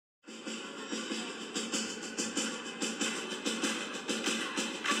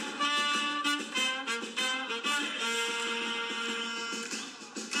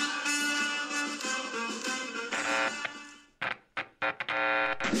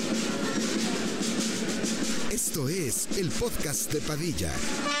Esto es el podcast de Padilla,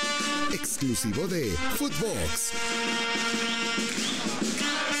 exclusivo de Futbox.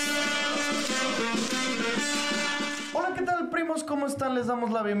 Hola, ¿qué tal, primos? ¿Cómo están? Les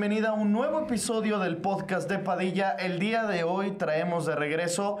damos la bienvenida a un nuevo episodio del podcast de Padilla. El día de hoy traemos de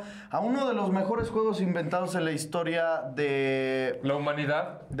regreso a uno de los mejores juegos inventados en la historia de la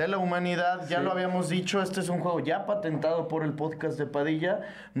humanidad. Ya Sí. lo habíamos dicho, este es un juego ya patentado por el podcast de Padilla.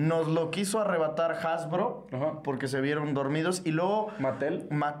 Nos lo quiso arrebatar Hasbro, porque se vieron dormidos. Y luego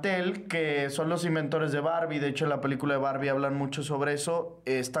Mattel, que son los inventores de Barbie. De hecho, en la película de Barbie hablan mucho sobre eso.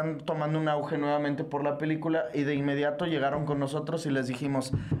 Están tomando un auge nuevamente por la película y de inmediato llegaron con nosotros y les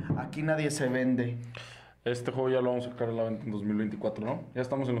dijimos, aquí nadie se vende. Este juego ya lo vamos a sacar a la venta en 2024, ¿no? Ya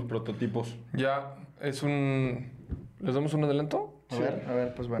estamos en los prototipos. Ya es un... ¿Les damos un adelanto? A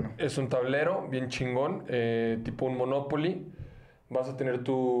ver, pues bueno. Es un tablero bien chingón, tipo un Monopoly. Vas a tener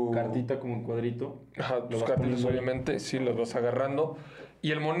tu... Cartita como un cuadrito. Ajá, tus cartitas obviamente, sí, las vas agarrando.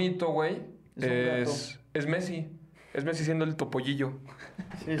 Y el monito, güey, es Messi. Es Messi siendo el topollillo.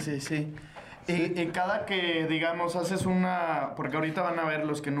 Sí. Y cada que, digamos, haces una... Porque ahorita van a ver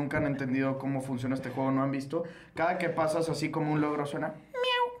los que nunca han entendido cómo funciona este juego, no han visto. Cada que pasas así como un logro suena...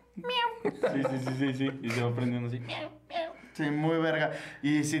 Sí. Y se va aprendiendo así. Sí, muy verga.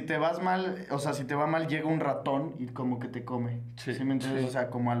 Y si te vas mal, o sea, si te va mal, llega un ratón y como que te come. Sí. ¿Sí me entiendes? Sí. O sea,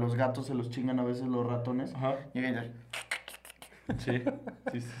 como a los gatos se los chingan a veces los ratones. Ajá. Llegan y ya... Sí.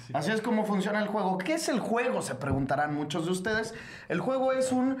 Así es como funciona el juego. ¿Qué es el juego? Se preguntarán muchos de ustedes. El juego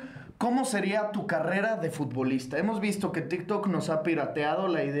es un ¿cómo sería tu carrera de futbolista? Hemos visto que TikTok nos ha pirateado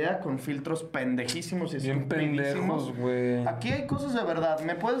la idea con filtros pendejísimos y bien pendejos, güey. Aquí hay cosas de verdad.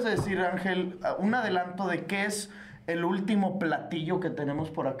 ¿Me puedes decir, Ángel, un adelanto de qué es el último platillo que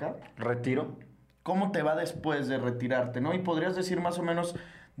tenemos por acá? Retiro. ¿Cómo te va después de retirarte, no? Y podrías decir más o menos,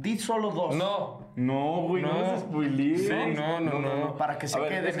 di solo dos. No, güey, no me spoilees. Sí, no. Para que se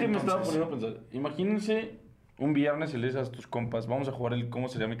queden. Es que me estaba entonces. poniendo a pensar. Imagínense un viernes y le dices a tus compas, vamos a jugar el cómo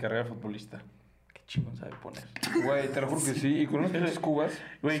sería mi carrera de futbolista. Qué chingón sabe poner. Güey, te lo juro que sí. Y con unos pinches cubas.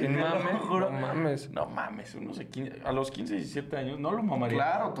 Güey, sin te lo mame. juro. No mames. No mames, unos 15, a los 15, 17 años no lo mamaría.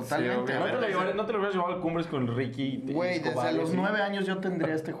 Claro, totalmente. Sí, No te lo hubieras llevado al Cumbres con Ricky. Güey, desde Escobar, los así. 9 años yo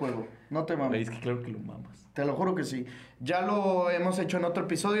tendría este juego. No te Güey, mames. es que claro que lo mamas. Te lo juro que sí. Ya lo hemos hecho en otro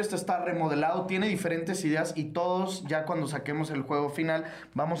episodio. Este está remodelado, tiene diferentes ideas y todos, ya cuando saquemos el juego final,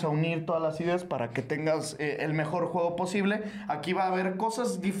 vamos a unir todas las ideas para que tengas el mejor juego posible. Aquí va a haber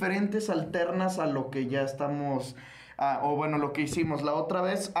cosas diferentes, alternas a lo que ya estamos... o bueno, lo que hicimos la otra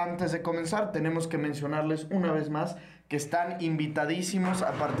vez. Antes de comenzar, tenemos que mencionarles una vez más que están invitadísimos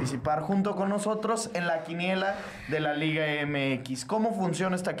a participar junto con nosotros en la quiniela de la Liga MX. ¿Cómo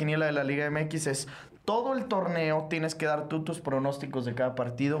funciona esta quiniela de la Liga MX? Es todo el torneo, tienes que dar tú tus pronósticos de cada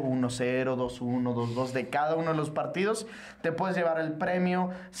partido, 1-0, 2-1, 2-2 de cada uno de los partidos. Te puedes llevar el premio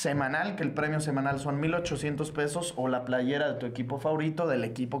semanal, que el premio semanal son 1,800 pesos, o la playera de tu equipo favorito, del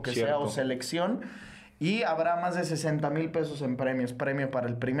equipo que sea o selección. Y habrá más de 60,000 pesos en premios. Premio para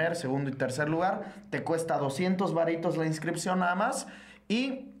el primer, segundo y tercer lugar. Te cuesta 200 varitos la inscripción nada más.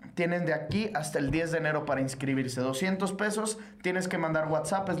 Y tienen de aquí hasta el 10 de enero para inscribirse. 200 pesos. Tienes que mandar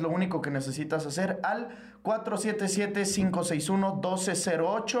WhatsApp. Es lo único que necesitas hacer al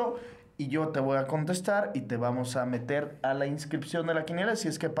 477-561-1208. Y yo te voy a contestar y te vamos a meter a la inscripción de la quiniela. Si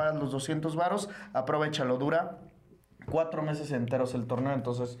es que pagas los 200 varos, aprovechalo. Dura 4 meses enteros el torneo,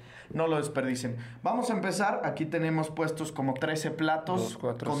 entonces no lo desperdicien. Vamos a empezar. Aquí tenemos puestos como 13 platos 2,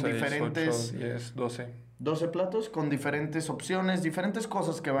 4, con 6, diferentes 8, 10, 12. 12 platos con diferentes opciones, diferentes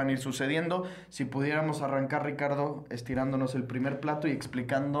cosas que van a ir sucediendo. Si pudiéramos arrancar, Ricardo, estirándonos el primer plato y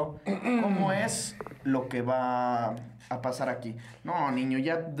explicando cómo es lo que va a pasar aquí. No, niño,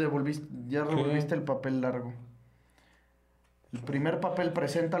 ya revolviste el papel largo. El primer papel,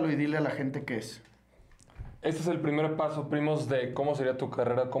 preséntalo y dile a la gente qué es. Este es el primer paso, primos, de cómo sería tu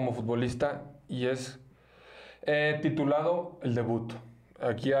carrera como futbolista, y es titulado el debut.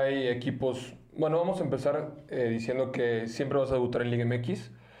 Aquí hay equipos... Bueno, vamos a empezar diciendo que siempre vas a debutar en Liga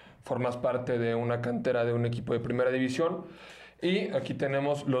MX. Formas parte de una cantera de un equipo de primera división. Y aquí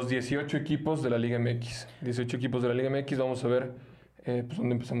tenemos los 18 equipos de la Liga MX. 18 equipos de la Liga MX. Vamos a ver pues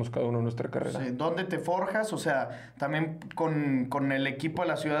dónde empezamos cada uno nuestra carrera. Sí, ¿dónde te forjas? O sea, también con el equipo de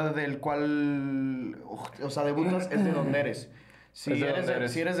la ciudad del cual, o sea, debutas, es de donde eres. Si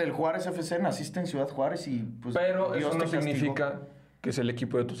eres del Juárez FC, naciste en Ciudad Juárez y pues... Pero Dios eso no te castigó. significa que es el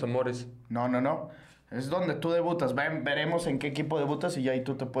equipo de tus amores. No. Es donde tú debutas. Veremos en qué equipo debutas y ya ahí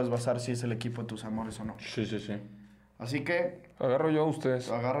tú te puedes basar si es el equipo de tus amores o no. Sí. Así que... Agarro yo a ustedes.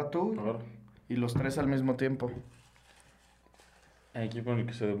 Agarra tú Agarra. y los tres al mismo tiempo. El equipo en el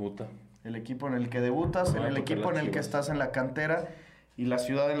que se debuta. El equipo en el que debutas, en el equipo en el que estás en la cantera y la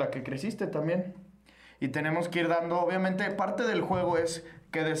ciudad en la que creciste también. Y tenemos que ir dando, obviamente, parte del juego es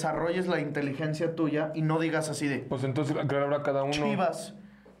que desarrolles la inteligencia tuya y no digas así de Pues entonces, que lo abra cada uno. Chivas.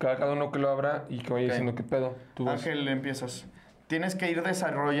 Cada uno que lo abra y que vaya Ok. diciendo qué pedo. Tú vas. Ángel, empiezas. Tienes que ir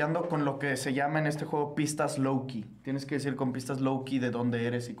desarrollando con lo que se llama en este juego pistas low-key. Tienes que decir con pistas low-key de dónde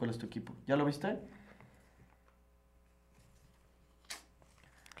eres y cuál es tu equipo. ¿Ya lo viste?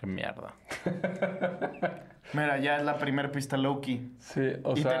 Qué mierda. Mira, ya es la primera pista low-key. Sí,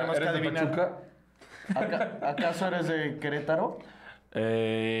 o Y sea, tenemos que ¿eres de adivinar. Pachuca? ¿Acaso eres de Querétaro?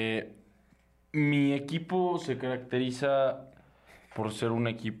 Mi equipo se caracteriza por ser un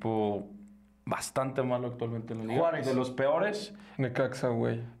equipo bastante malo actualmente en la liga. Juárez. De los peores, Necaxa,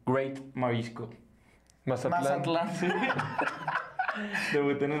 güey. Great Marisco. Mazatlán. Mazatlán.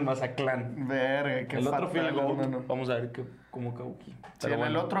 Debuté en el Mazatlán. Verga, qué El otro fue el fatal, GOAT. hermano. Vamos a ver cómo quedó aquí. Sí, en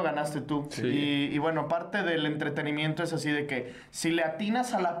el otro ganaste tú. Sí. Y bueno, parte del entretenimiento es así de que si le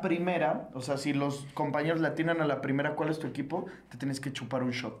atinas a la primera, o sea, si los compañeros le atinan a la primera cuál es tu equipo, te tienes que chupar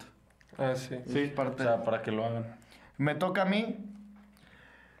un shot. Ah, sí. Sí, es parte. O sea, para que lo hagan. Me toca a mí.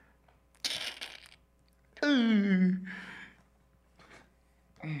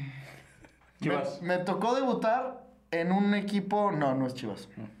 Chivas. Me tocó debutar en un equipo... No, no es Chivas.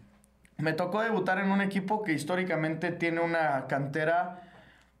 Me tocó debutar en un equipo que históricamente tiene una cantera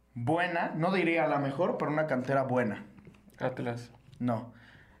buena. No diría la mejor, pero una cantera buena. Atlas. No.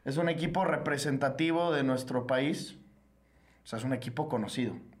 Es un equipo representativo de nuestro país. O sea, es un equipo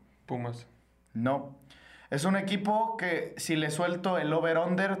conocido. Pumas. No. Es un equipo que, si le suelto el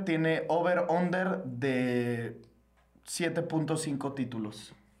over-under, tiene over-under de 7.5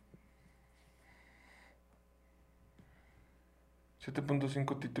 títulos.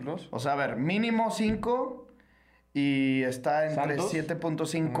 7.5 títulos. O sea, a ver, mínimo 5 y está entre ¿Santos?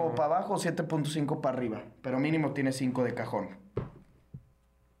 7.5 para abajo, 7.5 para arriba. Pero mínimo tiene 5 de cajón.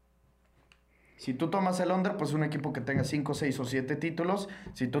 Si tú tomas el under, pues un equipo que tenga 5, 6 o 7 títulos.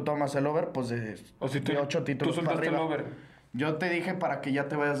 Si tú tomas el over, pues O si tú, de 8 títulos tú para soltaste arriba. el over. Yo te dije para que ya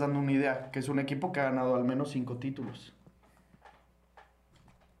te vayas dando una idea, que es un equipo que ha ganado al menos 5 títulos.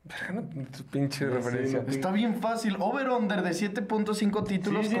 Verga, no, tu pinche referencia. Está bien fácil. Over-under de 7.5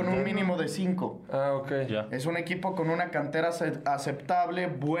 títulos Sí, con un claro. mínimo de 5. Ah, ok. Ya. Es un equipo con una cantera aceptable,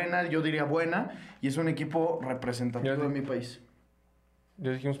 buena, yo diría buena, y es un equipo representativo Ya de di- mi país.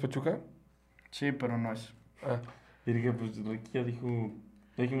 ¿Ya dijimos Pachuca? Sí, pero no es. Ah. Y dije, pues aquí ya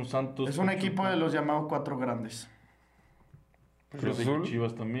dijimos Santos. Es un Pachuca. equipo de los llamados 4 grandes. Pues Cruz yo dije Azul.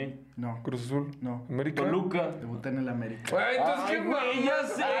 Chivas también. No, Cruz Azul. no. América. Toluca. Debuté en el América. Ay, entonces, Ay, ¿qué güey, ya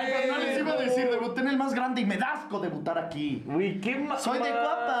mamas? sé. Ay, pues no les iba a decir, debuté en el más grande y me da asco debutar aquí. Uy, qué más. Soy de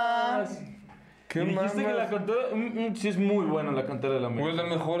Cuapa. ¿Qué Y dijiste que la mamas? cantera. sí, es muy buena la cantera de la Güey, es América. la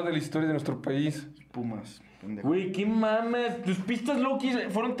mejor de la historia de nuestro país. Pumas, pendejo. Güey, qué mames. Tus pistas Loki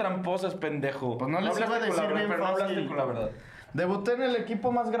fueron tramposas, pendejo. Pues no les iba a hablaste con decir la verdad, bien pero no hablaste fácil. con la verdad. Debuté en el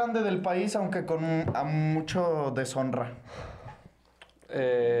equipo más grande del país, aunque con a mucho deshonra.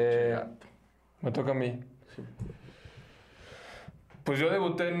 Me toca a mí. Pues yo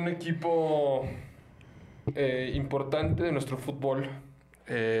debuté en un equipo importante de nuestro fútbol.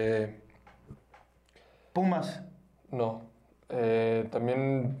 Pumas. No.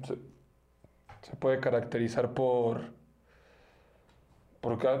 También se puede caracterizar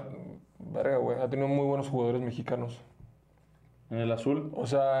porque verga, güey, ha tenido muy buenos jugadores mexicanos. En el azul, O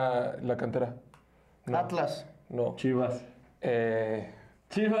sea, la cantera. No. Atlas. No. Chivas.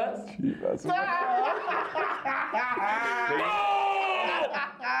 Chivas. Chivas.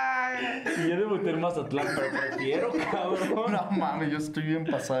 Y yo debuté en Mazatlán, pero prefiero, cabrón. No mames, yo estoy bien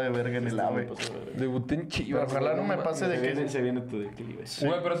pasada de verga en el AVE. Debuté en Chivas. Ojalá güey, no me mames. pase de que... Se viene tu declive.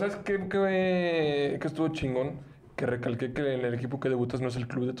 Güey, pero ¿sabes qué estuvo chingón? Que recalqué que en el equipo que debutas no es el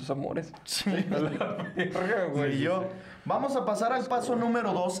club de tus amores. Sí. A la verga, güey. Y yo. Vamos a pasar al paso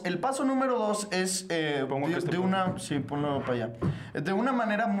número 2. El paso número 2 es Pongo que este de una... Sí, ponlo para allá. De una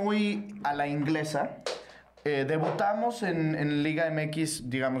manera muy a la inglesa. Debutamos en Liga MX,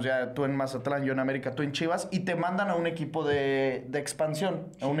 digamos ya tú en Mazatlán, yo en América, tú en Chivas, y te mandan a un equipo de expansión,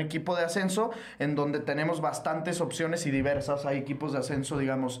 a un equipo de ascenso, en donde tenemos bastantes opciones y diversas. Hay equipos de ascenso,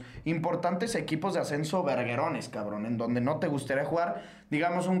 digamos, importantes, equipos de ascenso verguerones, cabrón, en donde no te gustaría jugar.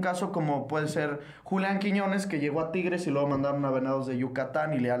 Digamos un caso como puede ser Julián Quiñones, que llegó a Tigres y luego mandaron a Venados de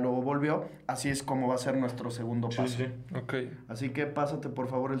Yucatán y ya luego volvió. Así es como va a ser nuestro segundo paso. Sí. Ok. Así que pásate por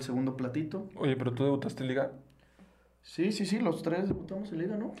favor el segundo platito. Oye, pero tú debutaste en Liga. Sí, los tres debutamos en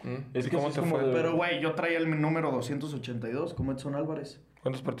Liga, ¿no? Es ¿Y que cómo sí te es como fue? de- Pero, güey, yo traía el número 282, como Edson Álvarez.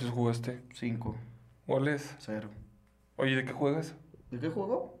 ¿Cuántos partidos jugaste? 5, ¿Goles? 0. Oye, ¿de qué juegas? ¿De qué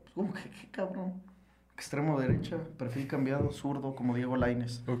juego? Pues, ¿cómo que qué cabrón? Extremo derecha, perfil cambiado, zurdo, como Diego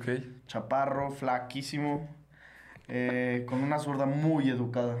Lainez. Ok. Chaparro, flaquísimo, con una zurda muy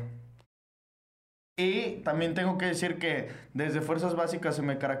educada. Y también tengo que decir que desde fuerzas básicas se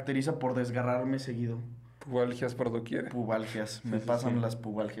me caracteriza por desgarrarme seguido. Pubalgias por doquier. Pubalgias, me pasan las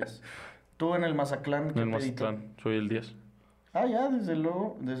pubalgias. ¿Tú en el Mazatlán? En el pedito? Mazatlán, soy el 10. Ah, ya, desde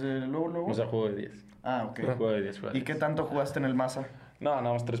luego. O sea, juego de 10. Ah, ok. Juego de 10, juego de ¿Y qué 10. tanto jugaste en el Maza? No,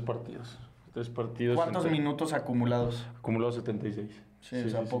 nada más 3 partidos. 3 partidos. ¿Cuántos minutos acumulados? Acumulado 76. Sí, o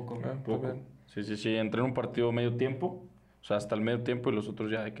sea, poco. Ah, está Poco. bien. Sí. Entré en un partido medio tiempo. O sea, hasta el medio tiempo y los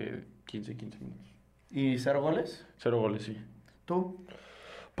otros ya de que 15 minutos. ¿Y 0 goles? 0 goles, sí. ¿Tú?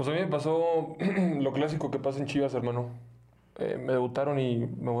 Pues a mí me pasó lo clásico que pasa en Chivas, hermano. Me debutaron y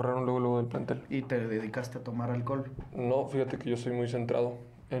me borraron luego del plantel. ¿Y te dedicaste a tomar alcohol? No, fíjate que yo soy muy centrado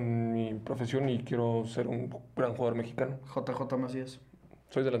en mi profesión y quiero ser un gran jugador mexicano. JJ Macías.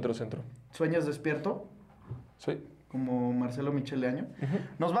 Soy delantero centro. ¿Sueñas despierto? Soy. Como Marcelo Micheleaño.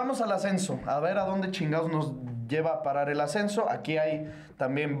 Nos vamos al ascenso. A ver a dónde chingados nos lleva a parar el ascenso. Aquí hay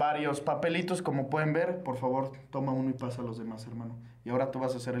también varios papelitos, como pueden ver. Por favor, toma uno y pasa a los demás, hermano. Y ahora tú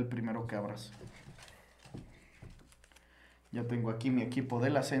vas a ser el primero que abras. Ya tengo aquí mi equipo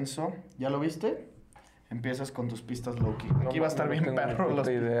del ascenso. ¿Ya lo viste? Empiezas con tus pistas Loki. Aquí va a estar bien tengo perro. ni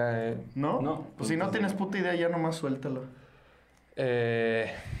puta idea, ¿No? No, Pues si no tienes puta idea, ya nomás suéltalo.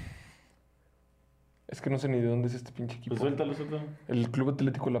 Es que no sé ni de dónde es este pinche equipo. Pues suéltalo. El Club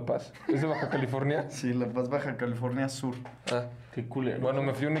Atlético La Paz. ¿Es de Baja California? Sí, La Paz, Baja California Sur. Ah. Qué culero. Bueno,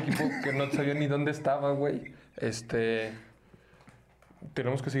 me fui a un equipo que no sabía ni dónde estaba, güey.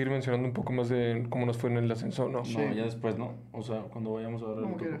 Tenemos que seguir mencionando un poco más de cómo nos fue en el ascenso, ¿no? No, Sí. ya después, ¿no? O sea, cuando vayamos a ver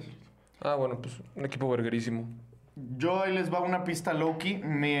Como el quieras. Ah, bueno, pues un equipo verguerísimo. Yo ahí les va una pista Loki.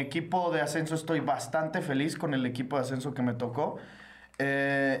 Mi equipo de ascenso estoy bastante feliz con el equipo de ascenso que me tocó.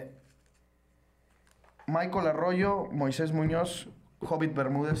 Michael Arroyo, Moisés Muñoz, Hobbit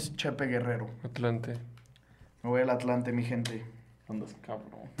Bermúdez, Chepe Guerrero. Atlante. Me voy al Atlante, mi gente. Andas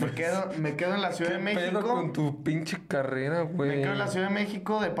cabrón. Me quedo en la Ciudad de ¿Qué México. pedo con tu pinche carrera, güey? Me quedo en la Ciudad de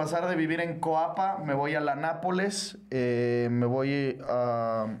México, de pasar de vivir en Coapa, me voy a la Nápoles, me voy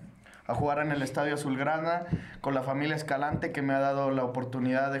a jugar en el Estadio Azulgrana con la familia Escalante que me ha dado la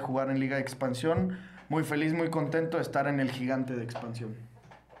oportunidad de jugar en Liga de Expansión. Muy feliz, muy contento de estar en el Gigante de Expansión.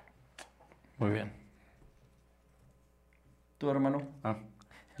 Muy bien. ¿Tu hermano?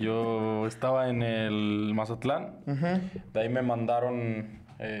 Yo estaba en el Mazatlán. De ahí me mandaron,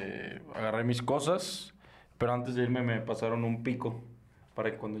 agarré mis cosas, pero antes de irme me pasaron un pico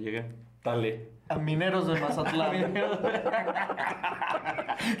para que cuando llegué, dale. A Mineros de Mazatlán.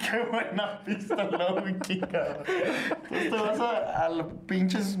 Qué buena pista, Loki, cabrón. Entonces te vas a las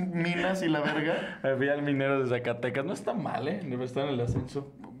pinches minas y la verga. Vi al minero de Zacatecas. No está mal, debe estar en el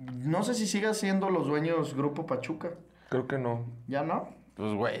ascenso. No sé si sigas siendo los dueños Grupo Pachuca. Creo que no. ¿Ya no?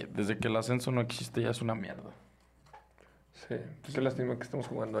 Pues, güey, desde que el ascenso no existe ya es una mierda. Sí, pues qué lástima que estamos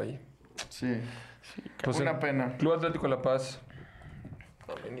jugando ahí. Sí. Pues Una el pena. Club Atlético La Paz.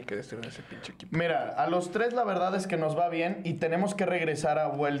 No, ni que decir en ese pinche equipo. Mira, a los tres la verdad es que nos va bien y tenemos que regresar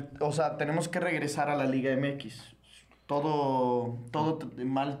tenemos que regresar a la Liga MX. Todo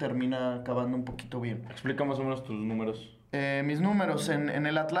mal termina acabando un poquito bien. Explica más o menos tus números. Mis números, en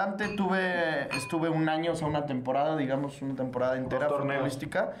el Atlante estuve un año, o sea, una temporada, digamos, una temporada entera 2 torneos.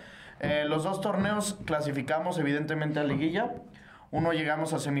 futbolística. Los 2 torneos clasificamos evidentemente a liguilla. Uno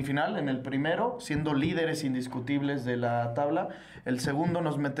llegamos a semifinal en el primero, siendo líderes indiscutibles de la tabla. El segundo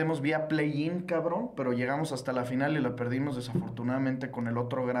nos metemos vía play-in, cabrón, pero llegamos hasta la final y la perdimos desafortunadamente con el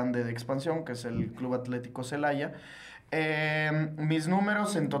otro grande de expansión, que es el Club Atlético Celaya. Mis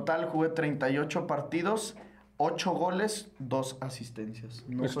números en total jugué 38 partidos, 8 goles, 2 asistencias.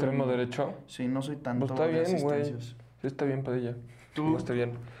 No Extremo soy- derecho. Sí, no soy tanto Pues está de bien, güey. asistencias. Sí, está bien, Padilla. ¿Tú? Está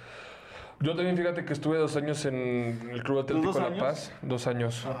bien. Yo también, fíjate que estuve 2 años en el Club Atlético 2 La años? Paz. 2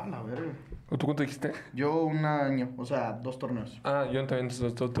 años. Ah, la verga. ¿Tú cuánto dijiste? Yo un año, o sea, 2 torneos. Ah, yo también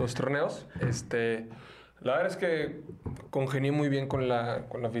dos torneos. La verdad es que congenié muy bien con la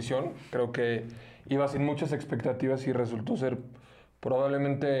afición. Creo que iba sin muchas expectativas y resultó ser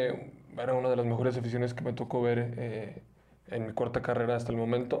probablemente era una de las mejores aficiones que me tocó ver en mi corta carrera hasta el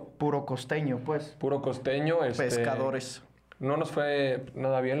momento. Puro costeño, pues. Puro costeño. Pescadores. No nos fue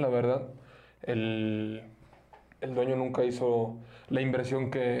nada bien, la verdad. El dueño nunca hizo la inversión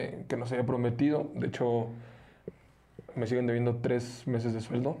que nos había prometido. De hecho, me siguen debiendo 3 meses de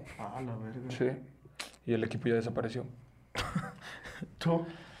sueldo. Ah, la verga. Sí. Y el equipo ya desapareció. ¿Tú?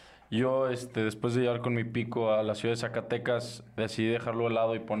 Yo, después de llegar con mi pico a la ciudad de Zacatecas, decidí dejarlo al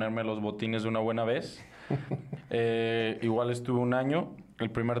lado y ponerme los botines de una buena vez. Igual estuve un año. El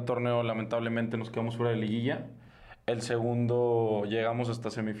primer torneo, lamentablemente, nos quedamos fuera de liguilla. El segundo, llegamos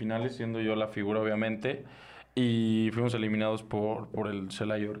hasta semifinales, siendo yo la figura, obviamente. Y fuimos eliminados por el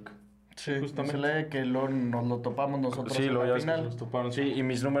Cela York. Sí, justamente. Que nos lo topamos nosotros sí, en lo la ya final. nos toparon, sí. Y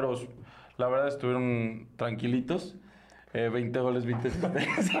mis números, la verdad, estuvieron tranquilitos. 20 goles, 20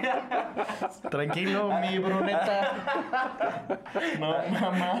 asistencias. Tranquilo, mi bruneta. No,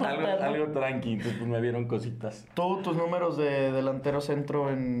 mamá. Algo tranqui, entonces pues me vieron cositas. ¿Tú, tus números de delantero centro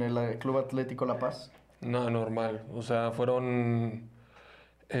en el Club Atlético La Paz? No, normal. O sea, fueron...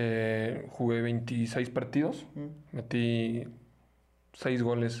 jugué 26 partidos. Metí 6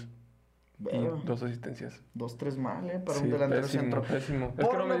 goles y 2 asistencias. 2-3 mal, para Sí, un delantero pésimo, centro. pésimo. Es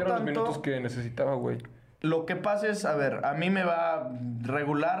que no me dieron los minutos que necesitaba, güey. Lo que pasa es, a ver, a mí me va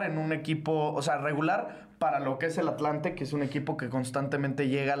regular en un equipo, o sea, regular para lo que es el Atlante, que es un equipo que constantemente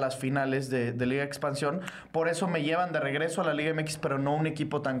llega a las finales de Liga Expansión. Por eso me llevan de regreso a la Liga MX, pero no un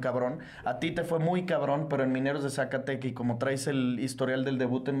equipo tan cabrón. A ti te fue muy cabrón, pero en Mineros de Zacatecas, y como traes el historial del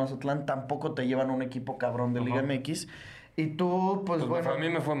debut en Mazatlán, tampoco te llevan a un equipo cabrón de Liga MX. Y tú, pues bueno... A mí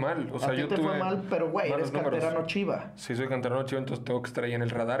me fue mal. O sea, a ti yo te fue mal, pero güey, eres canterano chiva. Sí, soy canterano chiva, entonces tengo que estar ahí en el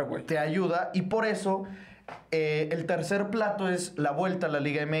radar, güey. Te ayuda, y por eso... el tercer plato es la Vuelta a la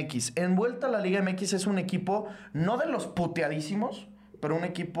Liga MX. En Vuelta a la Liga MX es un equipo no de los puteadísimos, pero un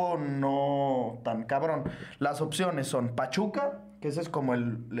equipo no tan cabrón. Las opciones son Pachuca, que ese es como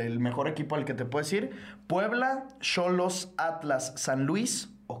el mejor equipo al que te puedes ir, Puebla, Xolos, Atlas, San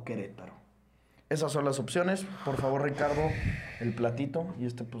Luis o Querétaro. Esas son las opciones. Por favor, Ricardo, el platito. Y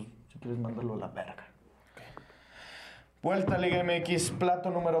pues, si quieres, mándalo a la verga. Okay. Vuelta a Liga MX, plato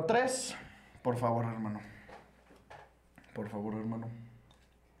número 3. Por favor, hermano. Por favor, hermano.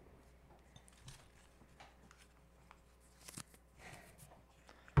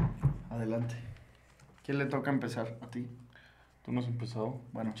 Adelante. ¿Quién le toca empezar? ¿A ti? ¿Tú no has empezado?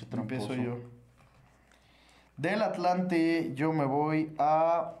 Bueno, empiezo yo. Del Atlante, yo me voy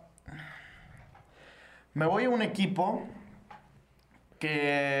a... Me voy a un equipo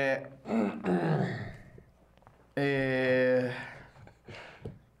que...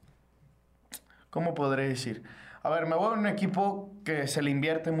 ¿Cómo podré decir? A ver, me voy a un equipo que se le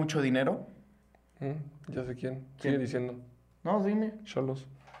invierte mucho dinero. Ya sé quién. Sigue diciendo. No, dime. Xolos.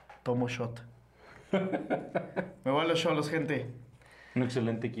 Tomo shot. Me voy a los Xolos, gente. Un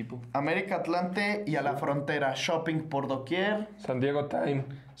excelente equipo. América Atlante y a la frontera. Shopping por doquier. San Diego Time.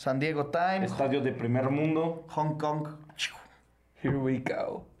 San Diego Time. Estadio de primer mundo. Hong Kong. Here we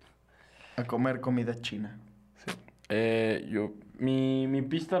go. A comer comida china. Sí. Mi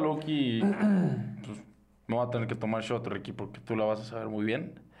pista, Loki, pues me voy a tener que tomar shot, Ricky, porque tú la vas a saber muy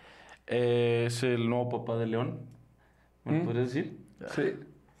bien. Es el nuevo papá de León. ¿Me lo podrías decir? Sí.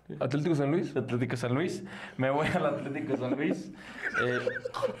 ¿Atlético San Luis? Atlético San Luis. Me voy al Atlético San Luis.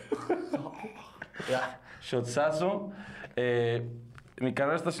 Shotzazo. Mi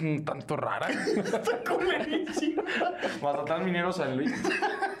carrera está siendo un tanto rara. Está culerísima. Mazatlán, Minero, San Luis.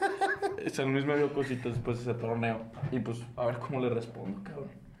 San Luis me dio cositas después de ese torneo. Y pues, a ver cómo le respondo,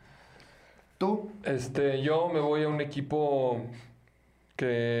 cabrón. ¿Tú? Yo me voy a un equipo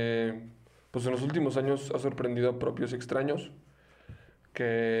que, pues en los últimos años ha sorprendido a propios y extraños.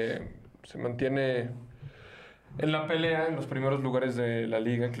 Que se mantiene en la pelea, en los primeros lugares de la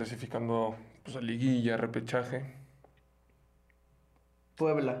liga, clasificando pues, a liguilla, repechaje.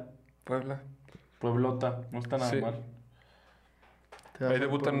 Puebla. Pueblota, no está nada mal. Ahí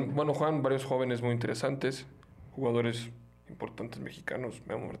debutan, juegan varios jóvenes muy interesantes, jugadores importantes mexicanos,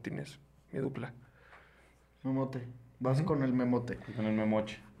 Memo Martínez, mi dupla. Memote. Vas con el Memote. Con el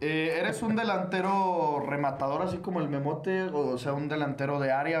Memoche. ¿Eres un delantero rematador así como el Memote? O sea, un delantero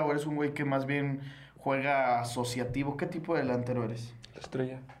de área, o eres un güey que más bien juega asociativo. ¿Qué tipo de delantero eres? La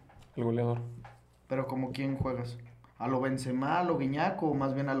estrella, el goleador. ¿Pero como quién juegas? ¿A lo Benzema, a lo Guiñac o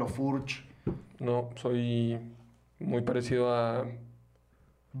más bien a lo Furch? No, soy muy parecido a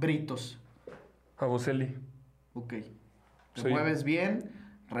Britos. Boselli. Ok. Te mueves bien,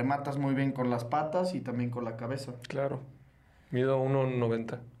 rematas muy bien con las patas y también con la cabeza. Claro. Mido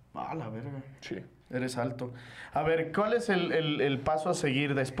 1.90. Ah, la verga. Sí. Eres alto. A ver, ¿cuál es el paso a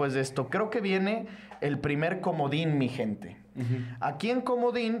seguir después de esto? Creo que viene el primer comodín, mi gente. Aquí en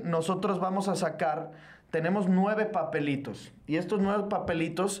comodín nosotros vamos a sacar... Tenemos 9 papelitos. Y estos 9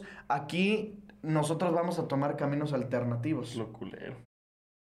 papelitos, aquí nosotros vamos a tomar caminos alternativos. Lo culero.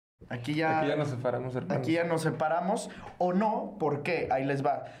 Aquí ya nos separamos, hermanos. Aquí ya nos separamos. O no, ¿por qué? Ahí les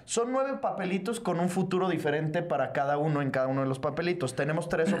va. Son 9 papelitos con un futuro diferente para cada uno en cada uno de los papelitos. Tenemos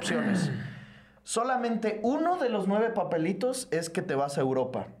 3 opciones. Solamente uno de los 9 papelitos es que te vas a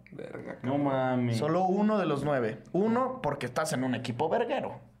Europa. Verga, No cabrón. mames. Solo uno de los 9. Uno, porque estás en un equipo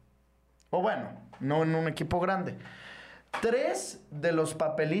verguero. O bueno, no en un equipo grande. 3 de los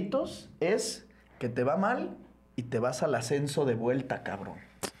papelitos es que te va mal y te vas al ascenso de vuelta, cabrón.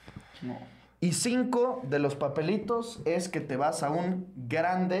 No. Y 5 de los papelitos es que te vas a un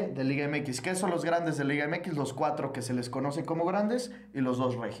grande de Liga MX. ¿Qué son los grandes de Liga MX? Los 4 que se les conoce como grandes y los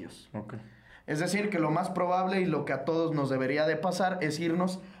 2 regios. Ok. Es decir, que lo más probable y lo que a todos nos debería de pasar es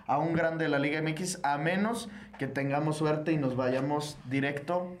irnos a un grande de la Liga MX, a menos que tengamos suerte y nos vayamos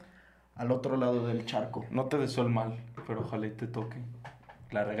directo al otro lado del charco. No te deseo el mal, pero ojalá y te toque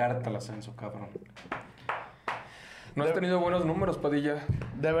largarte al ascenso, cabrón. No has tenido buenos números, Padilla.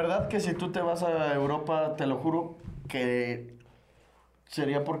 De verdad que si tú te vas a Europa, te lo juro que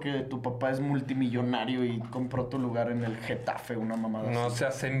sería porque tu papá es multimillonario y compró tu lugar en el Getafe, una mamada No así.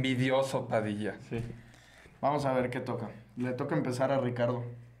 seas envidioso, Padilla. Sí. Vamos a ver qué toca. Le toca empezar a Ricardo.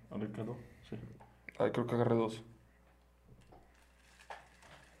 ¿A Ricardo? Sí. Ay, creo que agarré 2.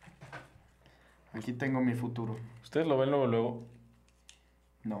 Aquí tengo mi futuro. ¿Ustedes lo ven luego?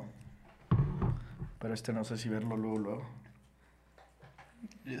 No. Pero este no sé si verlo luego.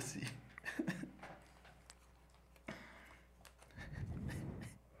 Yo sí.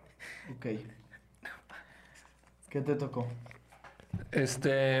 Ok. ¿Qué te tocó?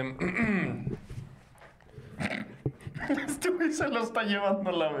 Este Este güey se lo está llevando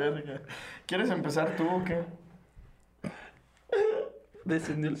a la verga. ¿Quieres empezar tú o qué?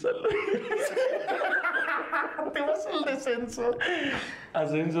 Descendió el salón. Te vas al descenso.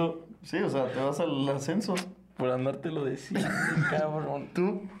 Ascenso. Sí, o sea, te vas al ascenso. Por andártelo diciendo, cabrón.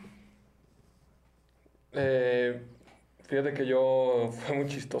 ¿Tú? Fíjate que yo fue muy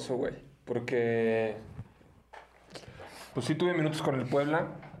chistoso, güey. Porque pues sí tuve minutos con el Puebla.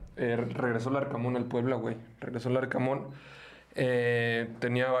 Regresó el Arcamón al Puebla, güey. Regresó el Arcamón.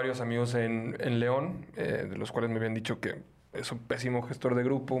 Tenía varios amigos en León, de los cuales me habían dicho que es un pésimo gestor de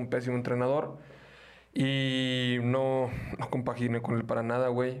grupo, un pésimo entrenador. Y no compaginé con él para nada,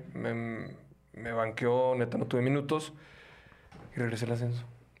 güey. Me banqueó, neta, no tuve minutos. Y regresé al ascenso.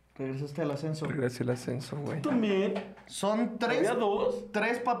 Regresaste al ascenso. Regresé al ascenso, güey. También. Son ¿Había 2?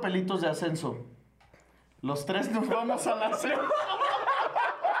 3 papelitos de ascenso. Los 3 nos vamos al ascenso.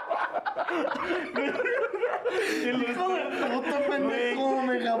 El hijo de puta, pendejo,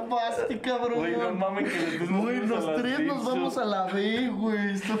 me gapaste, cabrón. Güey, no mames que les des Güey, números los al 3 nos ascenso. vamos a la B,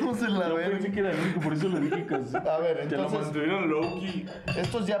 güey. Estamos en la Yo B. pensé que era el único, por eso le dije que sí. A ver, Te lo entonces, mantuvieron low-key.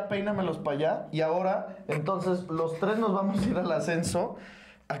 estos ya peínamelos para allá. Y ahora, entonces, los 3 nos vamos a ir al ascenso.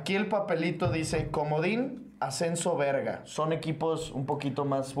 Aquí el papelito dice comodín, ascenso, verga. Son equipos un poquito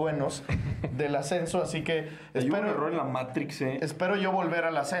más buenos del ascenso, así que Hay un error en la Matrix, espero yo volver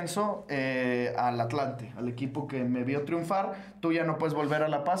al ascenso, al Atlante, al equipo que me vio triunfar. Tú ya no puedes volver a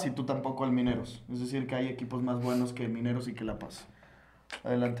La Paz y tú tampoco al Mineros. Es decir, que hay equipos más buenos que Mineros y que La Paz.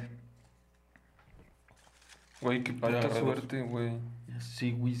 Adelante. Güey, qué Vaya, puta agarré suerte, güey.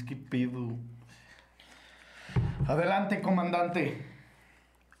 Sí, whisky pedo. Adelante, comandante.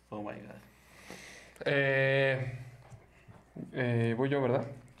 Oh my god. Voy yo, ¿verdad?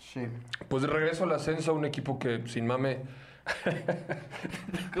 Sí. Pues de regreso al ascenso a un equipo que, sin mame,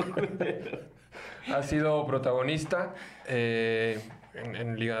 ha sido protagonista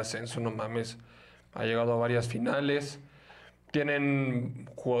en Liga de Ascenso, no mames. Ha llegado a varias finales. Tienen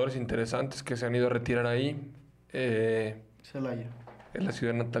jugadores interesantes que se han ido a retirar ahí. Celaya. Es la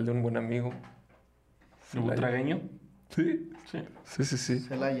ciudad natal de un buen amigo. ¿El butragueño? Sí. Sí. Sí.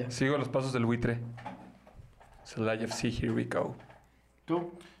 Celaya. Sigo los pasos del buitre. Celaya FC, here we go.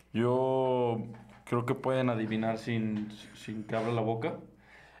 ¿Tú? Yo creo que pueden adivinar sin que abra la boca.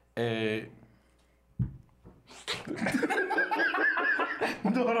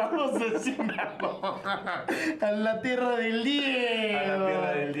 Dorados de Sinaloa. A la tierra del Diego. A la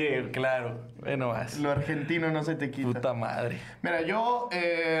tierra del Diego, claro. Bueno, más. Lo argentino no se te quita. Puta madre. Mira, yo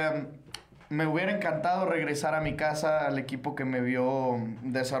me hubiera encantado regresar a mi casa, al equipo que me vio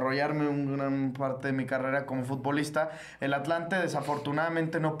desarrollarme una gran parte de mi carrera como futbolista. El Atlante,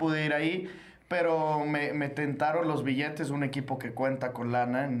 desafortunadamente no pude ir ahí, pero me tentaron los billetes. Un equipo que cuenta con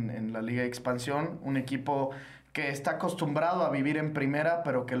lana en la Liga de Expansión. Un equipo que está acostumbrado a vivir en primera,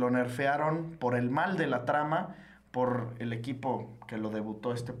 pero que lo nerfearon por el mal de la trama, por el equipo que lo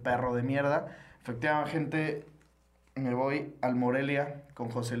debutó, este perro de mierda. Efectivamente, me voy al Morelia con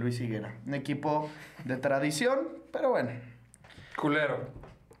José Luis Higuera. Un equipo de tradición, pero bueno. Culero.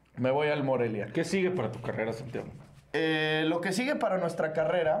 Me voy al Morelia. ¿Qué sigue para tu carrera, Santiago? Lo que sigue para nuestra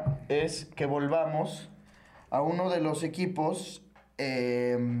carrera es que volvamos a uno de los equipos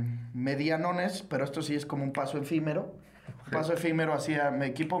medianones, pero esto sí es como un paso efímero. Paso efímero hacia mi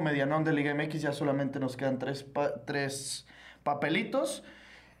equipo medianón de Liga MX. Ya solamente nos quedan tres papelitos.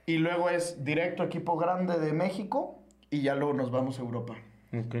 Y luego es directo equipo grande de México. Y ya luego nos vamos a Europa.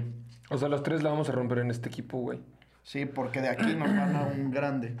 Ok. O sea, los 3 la vamos a romper en este equipo, güey. Sí, porque de aquí nos gana un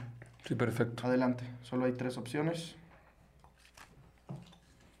grande. Sí, perfecto. Adelante. Solo hay 3 opciones.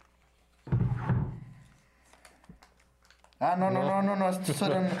 Ah, no. Estos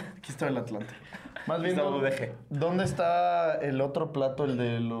eran... Aquí está el Atlante. Más bien, ¿dónde está el otro plato, el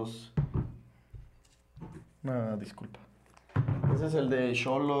de los...? No, disculpa. Ese es el de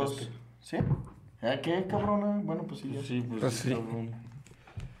Xolos. ¿Sí? ¿Qué, cabrona? Bueno, pues sí. Ya. Sí, pues, Pues sí. cabrón.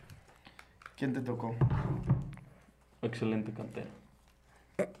 ¿Quién te tocó? Excelente cantera.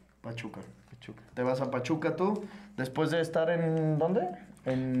 Pachuca. Te vas a Pachuca tú. Después de estar en... ¿Dónde?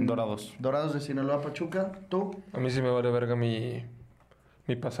 En... Dorados. Dorados de Sinaloa, Pachuca. ¿Tú? A mí sí me vale verga mi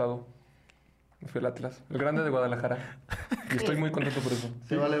pasado. Me fui al Atlas. El grande de Guadalajara. Y estoy muy contento por eso.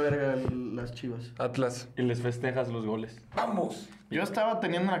 Te vale verga las Chivas. Atlas. Y les festejas los goles. ¡Vamos! Yo estaba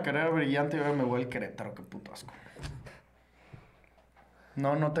teniendo una carrera brillante y ahora me voy al Querétaro. Qué puto asco.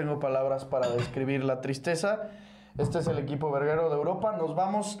 No tengo palabras para describir la tristeza. Este es el equipo verguero de Europa. Nos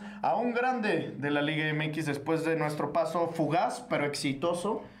vamos a un grande de la Liga MX después de nuestro paso fugaz, pero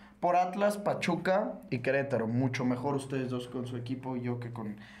exitoso, por Atlas, Pachuca y Querétaro. Mucho mejor ustedes dos con su equipo y yo que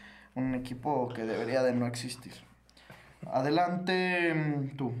con un equipo que debería de no existir.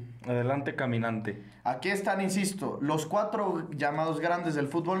 Adelante tú. Adelante, caminante. Aquí están, insisto, los 4 llamados grandes del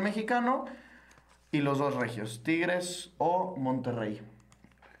fútbol mexicano y los 2 regios, Tigres o Monterrey.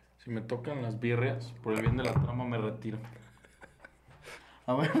 Si me tocan las birrias, por el bien de la trama me retiro.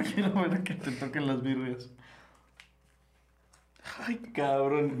 A ver, quiero ver que te toquen las birrias. Ay,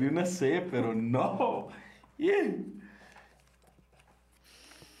 cabrón, vi una C, pero no. Yeah.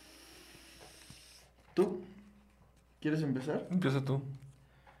 ¿Tú? ¿Quieres empezar? Empieza tú.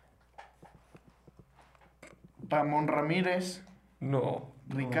 Ramón Ramírez, No.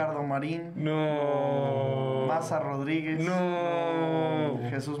 Ricardo Marín, No. Maza Rodríguez, No.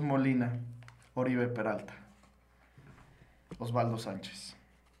 Jesús Molina, Oribe Peralta, Osvaldo Sánchez.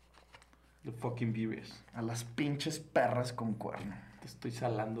 The fucking birrias. A las pinches perras con cuerno. Te estoy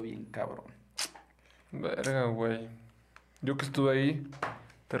salando bien, cabrón. Verga, güey. Yo que estuve ahí,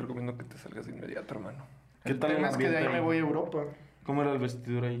 te recomiendo que te salgas de inmediato, hermano. El tema es que de ahí me voy a Europa. ¿Cómo era el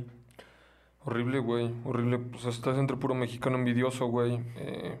vestidor ahí? Horrible, güey. Horrible. Pues estás entre puro mexicano envidioso, güey.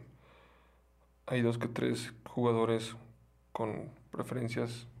 Hay 2 que 3 jugadores con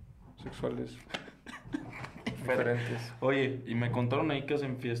preferencias sexuales diferentes. Oye, y me contaron ahí que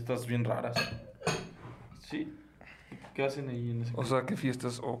hacen fiestas bien raras. ¿Sí? ¿Qué hacen ahí en ese? O sea, ¿qué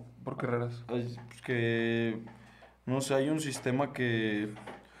fiestas o por qué raras? Pues que... No sé, hay un sistema que...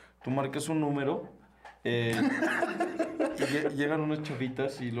 Tú marcas un número... llegan unas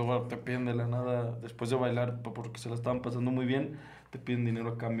chavitas y luego te piden de la nada, después de bailar, porque se la estaban pasando muy bien, te piden dinero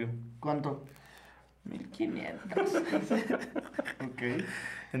a cambio. ¿Cuánto? 1500. Ok.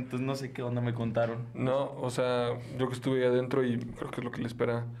 Entonces no sé qué onda me contaron. No, o sea, yo que estuve ahí adentro y creo que es lo que le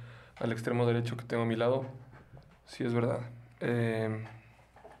espera al extremo derecho que tengo a mi lado. Sí, es verdad. Quiero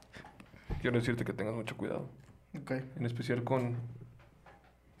decirte que tengas mucho cuidado. Ok. En especial con...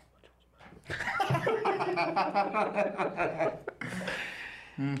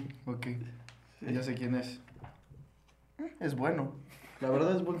 Ok. Ya sé quién es. Es bueno. La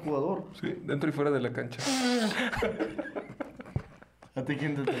verdad es buen jugador. Sí, dentro y fuera de la cancha. ¿A ti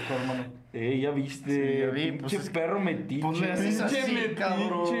quién te tocó, hermano? Ya viste. Sí, ya vi, Pinche pues perro metiche. pues le haces así, Pinche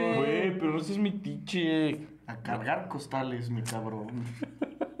cabrón. Güey, pero ese es mi tiche. A cargar costales, mi cabrón.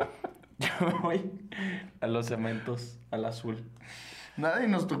 Yo me voy a los cementos, al azul. Nadie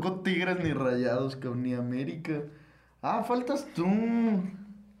nos tocó Tigres ni Rayados, cabrón, ni América. Ah, faltas tú.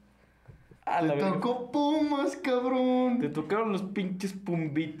 A la Te verga. tocó Pumas, cabrón. Te tocaron los pinches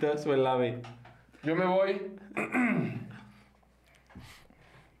pumbitas o el ave. Yo me voy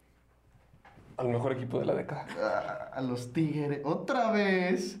al mejor equipo de la década. A los Tigres. Otra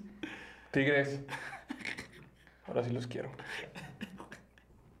vez. Tigres. Ahora sí los quiero.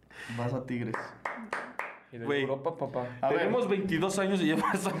 Vas a Tigres. Y de Güey. Europa, papá. A ver. Tenemos 22 años y ya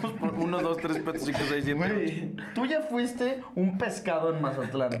pasamos por 1, 2, 3, 4, 5, 6, 7, 8. Güey, tú ya fuiste un pescado en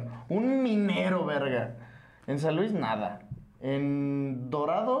Mazatlán. Un minero, verga. En San Luis, nada. En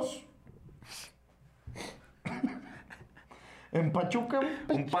Dorados. En Pachuca,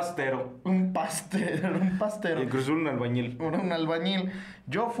 Un pastero. un pastero. Un pastero. En Cruz Azul, un albañil. Un albañil.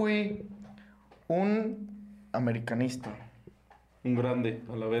 Yo fui un americanista. Un grande,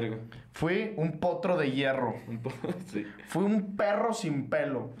 a la verga. Fui un potro de hierro. Sí. Fui un perro sin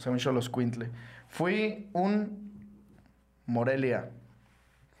pelo. Se me hizo los Quintle. Fui un Morelia.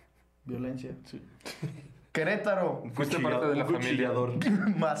 Violencia. Sí. Querétaro. Fuiste parte de la familia.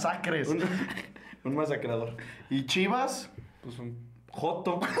 Masacres. Un masacrador. ¿Y Chivas? Pues un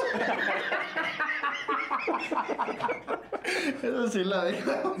joto. Eso sí la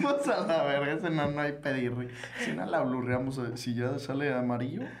dejamos a la verga. Ese no hay pedirri. Si no la blurreamos, si ya sale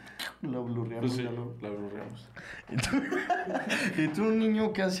amarillo, la blurreamos. Pues sí, ya la blurreamos. ¿Y tú,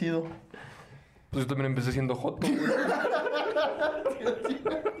 niño, qué has sido? Pues yo también empecé siendo joto.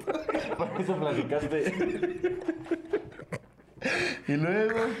 Por eso platicaste. Y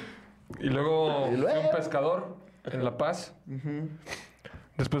luego... Y luego fui un pescador en La Paz.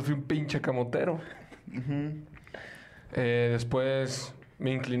 Después fui un pinche camotero. Después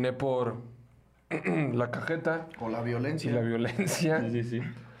me incliné por la cajeta. O la Y violencia. la violencia. Sí.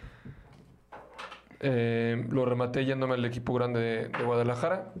 Lo rematé yéndome al equipo grande de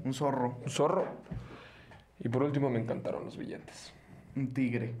Guadalajara. Un zorro. Un zorro. Y por último me encantaron los billetes. Un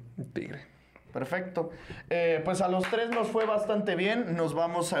tigre. Un tigre. Perfecto. Pues a los tres nos fue bastante bien. Nos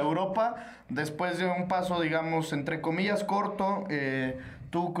vamos a Europa. Después de un paso, digamos, entre comillas, corto.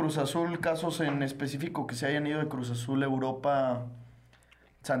 Tú, Cruz Azul, casos en específico que se hayan ido de Cruz Azul a Europa.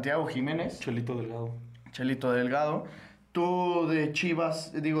 Santiago Jiménez. Chelito Delgado. Chelito Delgado. Tú de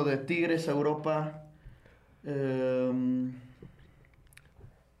Chivas, digo, de Tigres a Europa.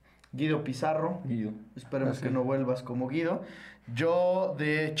 Guido Pizarro. Guido. Esperemos sí. que no vuelvas como Guido. Yo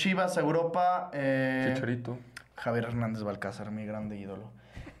de Chivas a Europa. Chicharito. Javier Hernández Balcázar, mi grande ídolo.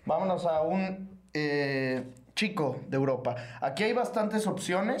 Vámonos a un chico de Europa. Aquí hay bastantes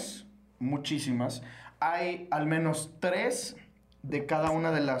opciones, muchísimas. Hay al menos 3 de cada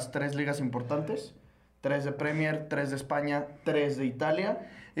una de las 3 ligas importantes. 3 de Premier, 3 de España, 3 de Italia.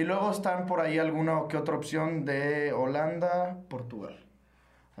 Y luego están por ahí alguna que otra opción de Holanda, Portugal.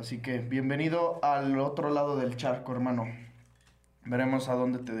 Así que bienvenido al otro lado del charco, hermano. Veremos a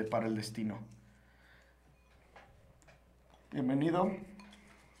dónde te depara el destino. Bienvenido.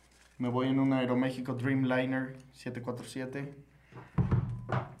 Me voy en un Aeroméxico Dreamliner 747.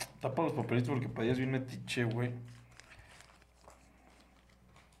 Tapa los papelitos porque para allá es bien metiche, güey.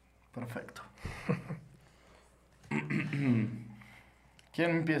 Perfecto. ¿Quién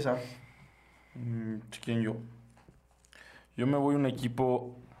empieza? ¿Quién yo? Yo me voy a un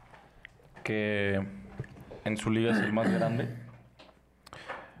equipo que en su liga es el más grande.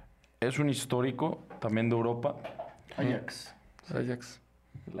 Es un histórico también de Europa. Ajax. Ajax.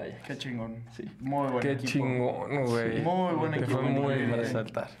 El Ajax. Qué chingón. Sí. Muy buen Qué equipo. chingón, güey. Muy buen Te equipo. fue muy bien. bien.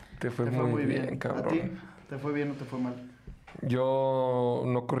 Resaltar. Te fue Te fue muy bien, ¿A ti? cabrón. ¿Te fue bien o te fue mal? Yo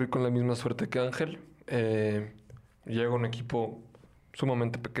no corrí con la misma suerte que Ángel. Llego a un equipo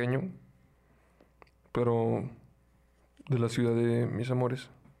sumamente pequeño, pero de la ciudad de mis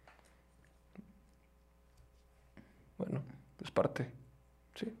amores. Bueno, es parte.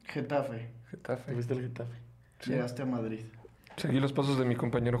 Sí, Getafe. Getafe. ¿Viste el Getafe? Sí. Llegaste a Madrid. Seguí los pasos de mi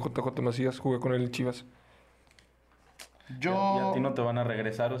compañero JJ Macías, jugué con él en Chivas. ¿Y a Yo... ti no te van a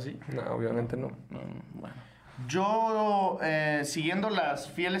regresar o sí? No, obviamente no. No, bueno. Yo, siguiendo las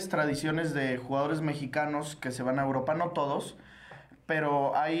fieles tradiciones de jugadores mexicanos que se van a Europa, no todos,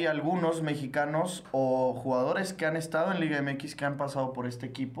 pero hay algunos mexicanos o jugadores que han estado en Liga MX que han pasado por este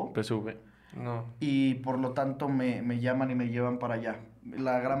equipo PSV. No. y por lo tanto me llaman y me llevan para allá.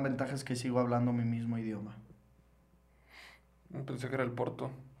 La gran ventaja es que sigo hablando mi mismo idioma. Pensé que era el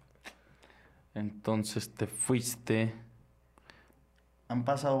Porto. Entonces te fuiste Han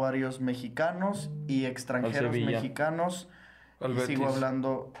pasado varios mexicanos y extranjeros Sevilla. mexicanos Al y Betis. sigo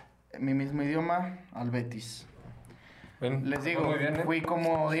hablando mi mismo idioma al Betis. Ven, Les digo, muy bien, ¿eh? fui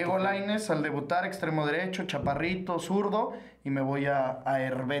como Diego Lainez al debutar, extremo derecho, chaparrito, zurdo, y me voy a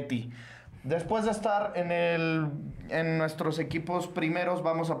Herbeti. Después de estar en nuestros equipos primeros,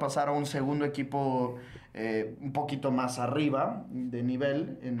 vamos a pasar a un segundo equipo un poquito más arriba de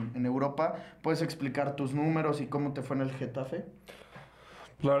nivel en Europa. ¿Puedes explicar tus números y cómo te fue en el Getafe?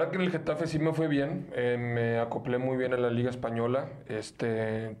 La verdad que en el Getafe sí me fue bien. Me acoplé muy bien en la Liga Española.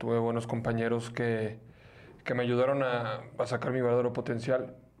 Tuve buenos compañeros que me ayudaron a sacar mi verdadero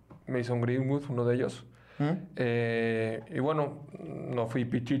potencial. Mason Greenwood, uno de ellos. Y bueno, no fui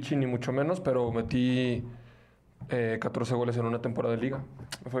pichichi ni mucho menos, pero metí 14 goles en una temporada de liga.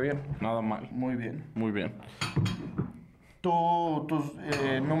 Me fue bien. Nada mal. Muy bien. Muy bien. ¿Tus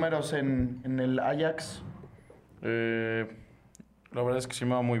números en el Ajax? La verdad es que sí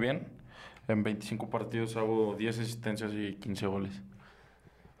me va muy bien. En 25 partidos hago 10 asistencias y 15 goles.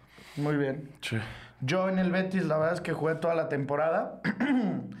 Muy bien. Sí. Yo en el Betis, la verdad es que jugué toda la temporada.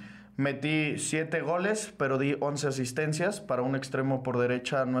 Metí 7 goles, pero di 11 asistencias. Para un extremo por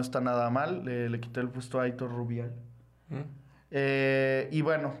derecha no está nada mal. Le quité el puesto a Aitor Rubial. Y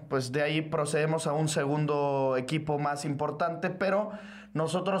bueno, pues de ahí procedemos a un segundo equipo más importante, pero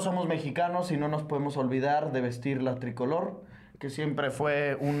nosotros somos mexicanos y no nos podemos olvidar de vestir la tricolor, que siempre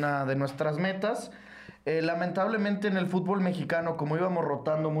fue una de nuestras metas. Lamentablemente en el fútbol mexicano, como íbamos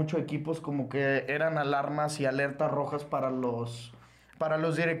rotando muchos equipos, como que eran alarmas y alertas rojas para los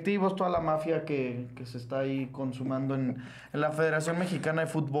directivos, toda la mafia que se está ahí consumando en la Federación Mexicana de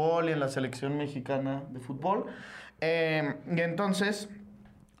Fútbol y en la Selección Mexicana de Fútbol. Y entonces,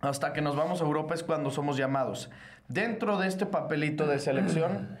 hasta que nos vamos a Europa es cuando somos llamados. Dentro de este papelito de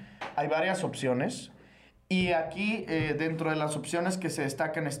selección hay varias opciones. Y aquí, dentro de las opciones que se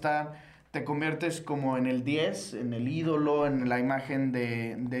destacan está, te conviertes como en el 10, en el ídolo, en la imagen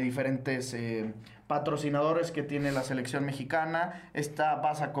de diferentes patrocinadores que tiene la selección mexicana.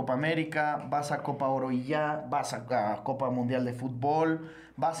 Vas a Copa América, vas a Copa Oro y ya, vas a Copa Mundial de Fútbol,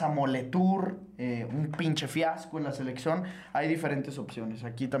 vas a Moletour, un pinche fiasco en la selección. Hay diferentes opciones.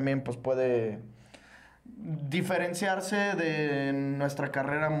 Aquí también pues puede diferenciarse de nuestra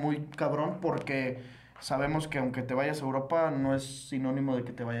carrera muy cabrón porque sabemos que aunque te vayas a Europa no es sinónimo de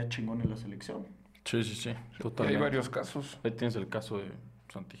que te vaya chingón en la selección. Sí, totalmente. Hay varios casos. Ahí tienes el caso de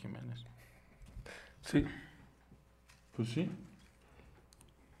Santi Jiménez. Sí. Pues sí.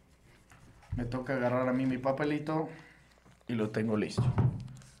 Me toca agarrar a mí mi papelito y lo tengo listo.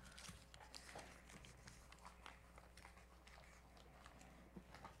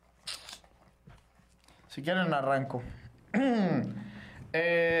 Si quieren arranco.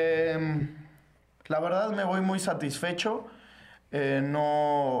 La verdad me voy muy satisfecho.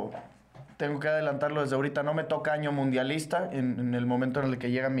 No tengo que adelantarlo desde ahorita. No me toca año mundialista en el momento en el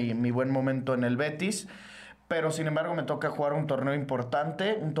que llega mi buen momento en el Betis. Pero sin embargo me toca jugar un torneo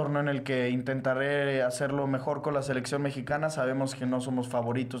importante. Un torneo en el que intentaré hacerlo mejor con la selección mexicana. Sabemos que no somos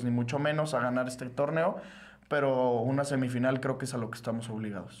favoritos ni mucho menos a ganar este torneo. Pero una semifinal creo que es a lo que estamos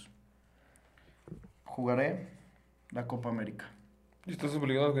obligados. Jugaré la Copa América. ¿Y estás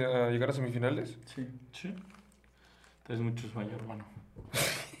obligado a llegar a semifinales? Sí. Tienes mucho sueño, hermano.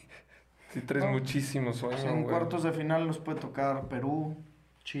 Sí, traes muchísimos sueños, En güey. cuartos de final nos puede tocar Perú,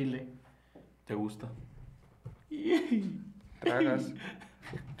 Chile. ¿Te gusta? Tragas.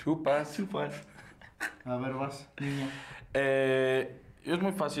 Chupas. A ver, vas, niño. Es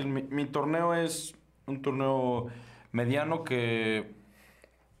muy fácil. Mi torneo es un torneo mediano que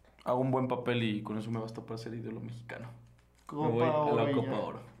hago un buen papel y con eso me basta para ser ídolo mexicano. Me voy a la Copa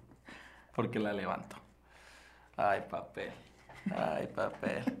Oro. Porque la levanto. Ay, papel.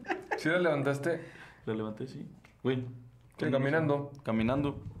 ¿Sí la levantaste? La levanté, sí. Güey. Sí, caminando.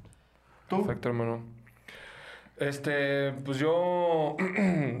 Caminando. ¿Tú? Perfecto, hermano. Pues yo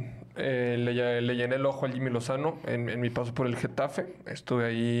le llené el ojo al Jimmy Lozano en mi paso por el Getafe. Estuve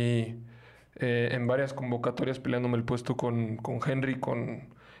ahí en varias convocatorias peleándome el puesto con Henry, con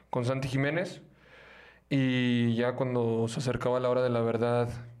Santi Jiménez. Y ya cuando se acercaba la hora de la verdad,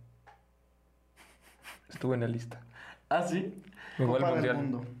 estuve en la lista. ¿Ah, sí? Me voy al Copa del mundial.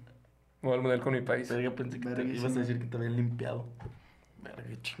 Mundo. Me voy al mundial con mi país. Pero yo pensé que ibas a decir que te habían limpiado. Verga,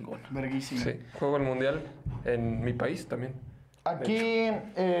 qué chingón. Verguísima. Sí, juego el mundial en mi país también. Aquí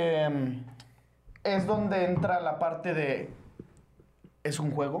es donde entra la parte de... ¿Es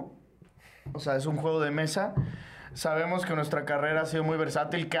un juego? O sea, es un juego de mesa. Sabemos que nuestra carrera ha sido muy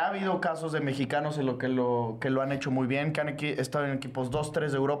versátil, que ha habido casos de mexicanos en que lo han hecho muy bien, que han estado en equipos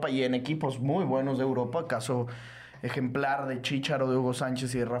 2-3 de Europa y en equipos muy buenos de Europa. Caso ejemplar de Chícharo, de Hugo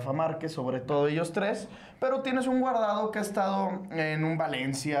Sánchez y de Rafa Márquez, sobre todo ellos tres. Pero tienes un Guardado que ha estado en un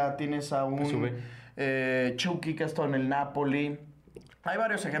Valencia, tienes a un Chucky que ha estado en el Napoli. Hay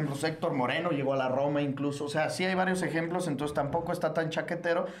varios ejemplos. Héctor Moreno llegó a la Roma incluso. O sea, sí hay varios ejemplos, entonces tampoco está tan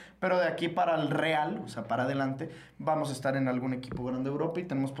chaquetero. Pero de aquí para el Real, o sea, para adelante, vamos a estar en algún equipo grande de Europa y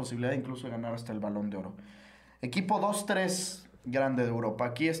tenemos posibilidad incluso de ganar hasta el Balón de Oro. Equipo 2-3 grande de Europa.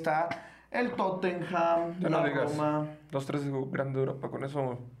 Aquí está el Tottenham, Ya la no digas. Roma. 2-3 grande de Europa. Con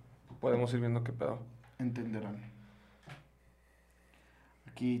eso podemos ir viendo qué pedo. Entenderán.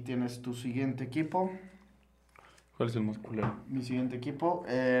 Aquí tienes tu siguiente equipo. ¿Cuál es el más culero? Mi siguiente equipo,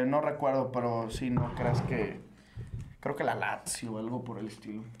 no recuerdo, pero sí, no creas que... Creo que la Lazio o algo por el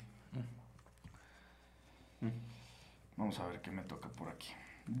estilo. Vamos a ver qué me toca por aquí.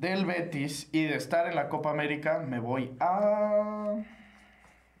 Del Betis y de estar en la Copa América me voy a...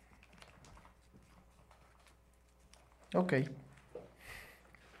 Ok.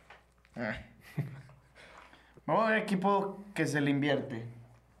 Me voy a un equipo que se le invierte.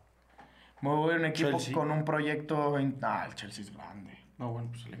 Me voy a un equipo Chelsea. con un proyecto... el Chelsea es grande. No, bueno,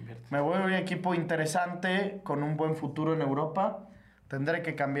 pues se le invierte. Me voy a un equipo interesante, con un buen futuro en Europa. Tendré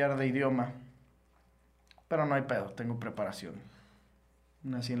que cambiar de idioma. Pero no hay pedo, tengo preparación.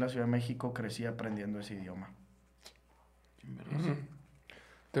 Nací en la Ciudad de México, crecí aprendiendo ese idioma.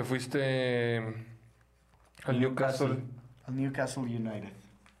 Te fuiste al Newcastle. Al Newcastle United.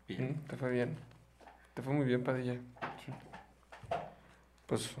 Bien. Te fue bien. Te fue muy bien, Padilla. Sí.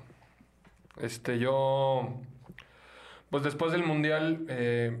 Pues, pues después del Mundial,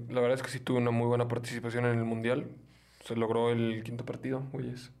 la verdad es que sí tuve una muy buena participación en el Mundial. Se logró el 5º partido,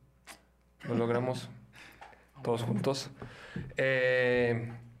 güeyes. Lo logramos todos juntos.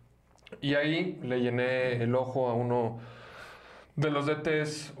 Y ahí le llené el ojo a uno de los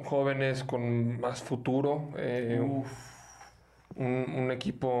DTs jóvenes con más futuro. Un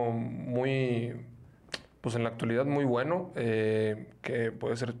equipo muy, pues en la actualidad muy bueno, que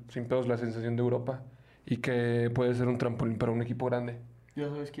puede ser sin pedos la sensación de Europa y que puede ser un trampolín para un equipo grande. ¿Ya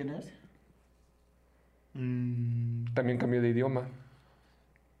sabes quién es? También cambió de idioma.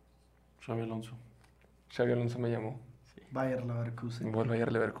 Xabi Alonso. Xabi Alonso me llamó. Sí. Bayer Leverkusen.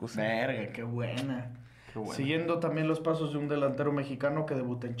 Bayer Leverkusen. Verga, qué buena. Qué bueno. Siguiendo también los pasos de un delantero mexicano que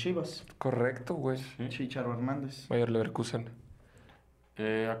debuta en Chivas. Correcto, güey. Sí. Chicharo Hernández. Bayer Leverkusen.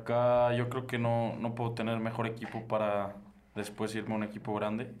 Acá yo creo que no puedo tener mejor equipo para después irme a un equipo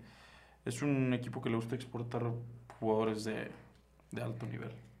grande. Es un equipo que le gusta exportar jugadores de alto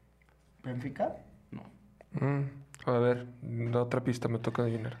nivel. ¿Benfica? No. A ver, la otra pista me toca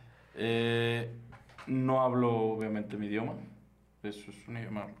adivinar. No hablo obviamente mi idioma. Eso es un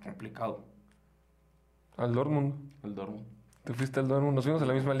idioma complicado. Al Dortmund. El Dortmund. Te fuiste al Dortmund. Nos fuimos a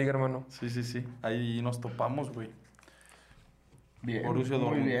la misma liga, hermano. Sí. Ahí nos topamos, güey. Bien, Borussia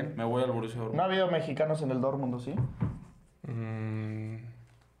Dortmund. muy bien. Me voy al Borussia Dortmund. ¿No ha habido mexicanos en el Dortmund, ¿sí?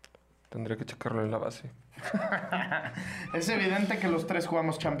 Tendría que checarlo en la base. Es evidente que los tres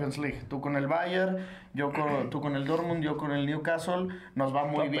jugamos Champions League. Tú con el Bayern, tú con el Dortmund, yo con el Newcastle. Nos va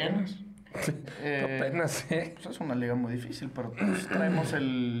muy bien. Apenas, sí. Pues es una liga muy difícil, pero pues traemos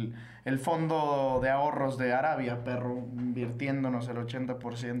el fondo de ahorros de Arabia, perro, invirtiéndonos el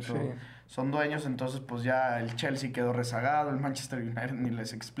 80%. Sí. Son dueños, entonces pues ya el Chelsea quedó rezagado, el Manchester United ni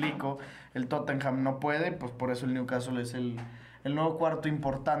les explico, el Tottenham no puede, pues por eso el Newcastle es el nuevo cuarto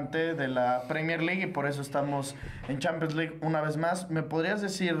importante de la Premier League y por eso estamos en Champions League una vez más. ¿Me podrías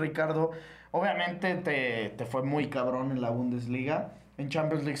decir, Ricardo, obviamente te fue muy cabrón en la Bundesliga? En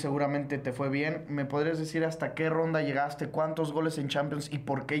Champions League seguramente te fue bien. ¿Me podrías decir hasta qué ronda llegaste, cuántos goles en Champions y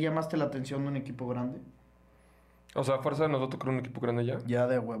por qué llamaste la atención de un equipo grande? O sea, a fuerza de nosotros creo un equipo grande ya. Ya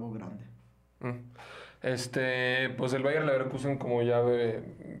de huevo grande. Pues el Bayer Leverkusen, como ya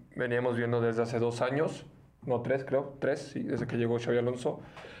veníamos viendo desde hace 2 años, no 3 creo, 3, sí, desde que llegó Xabi Alonso,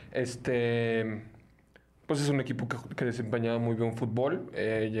 pues es un equipo que desempeñaba muy bien fútbol.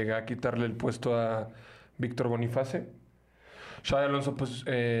 Llegué a quitarle el puesto a Víctor Boniface. Xabi Alonso pues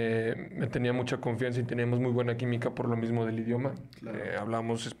me tenía mucha confianza y teníamos muy buena química por lo mismo del idioma. Claro.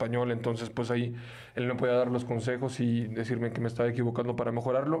 Hablábamos español, entonces pues ahí él me podía dar los consejos y decirme que me estaba equivocando para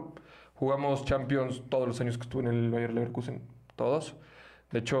mejorarlo. Jugamos Champions todos los años que estuve en el Bayer Leverkusen, todos.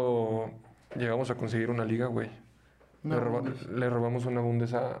 De hecho, llegamos a conseguir una liga, güey. Le robamos una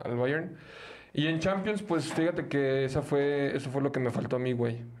Bundes al Bayern. Y en Champions, pues fíjate que eso fue lo que me faltó a mí,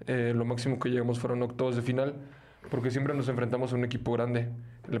 güey. Lo máximo que llegamos fueron octavos de final. Porque siempre nos enfrentamos a un equipo grande.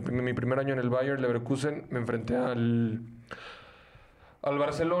 Mi primer año en el Bayer Leverkusen me enfrenté al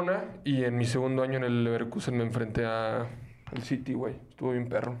Barcelona. Y en mi segundo año en el Leverkusen me enfrenté al City, güey. Estuvo bien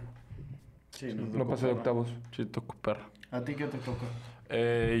perro. Sí, No pasé de octavos. Sí, tocó perro. ¿A ti qué te toca?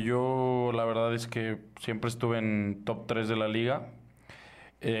 Yo la verdad es que siempre estuve en top 3 de la liga.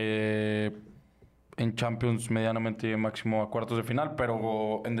 En Champions medianamente llegué máximo a cuartos de final,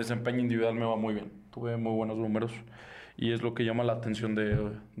 pero en desempeño individual me va muy bien. Tuve muy buenos números y es lo que llama la atención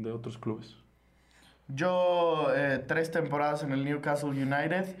de otros clubes. Yo 3 temporadas en el Newcastle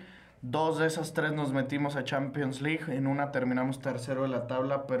United. 2 de esas 3 nos metimos a Champions League. En una terminamos tercero de la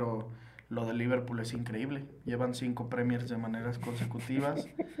tabla, pero lo de Liverpool es increíble. Llevan 5 Premiers de maneras consecutivas.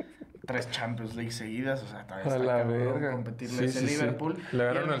 3 Champions League seguidas. O sea, todavía está cabrón competirle a ese Liverpool. Le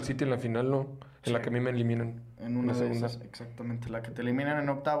ganaron al City en la final, ¿no? En la que a mí me eliminan. En una de esas, exactamente. La que te eliminan en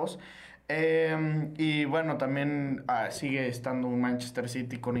octavos. Y bueno, también sigue estando un Manchester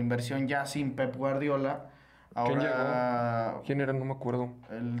City con inversión ya sin Pep Guardiola. Ahora, ¿quién llegó? ¿Quién era? No me acuerdo.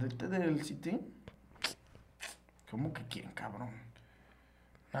 ¿El DT del City? ¿Cómo que quién, cabrón?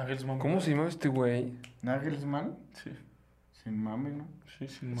 Nagelsmann. ¿Cómo se llama este güey? ¿Nagelsmann? Sí. Sin mame, ¿no? Sí,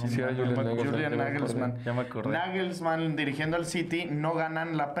 sin mame. Sí, era Julian Nagelsmann. Ya me acordé. Nagelsmann dirigiendo al City. No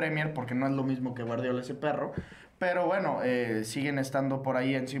ganan la Premier porque no es lo mismo que Guardiola ese perro. Pero bueno, siguen estando por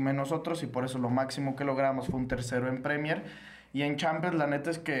ahí encima de nosotros y por eso lo máximo que logramos fue un tercero en Premier. Y en Champions, la neta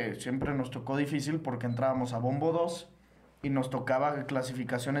es que siempre nos tocó difícil porque entrábamos a bombo 2 y nos tocaba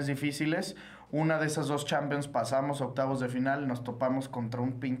clasificaciones difíciles. Una de esas 2 Champions pasamos a octavos de final y nos topamos contra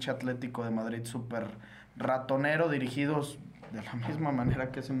un pinche Atlético de Madrid súper ratonero, dirigidos de la misma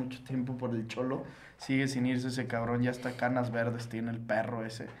manera que hace mucho tiempo por el Cholo. Sigue sin irse ese cabrón, ya hasta canas verdes tiene el perro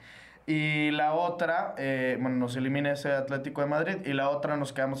ese. Y la otra, nos elimina ese Atlético de Madrid. Y la otra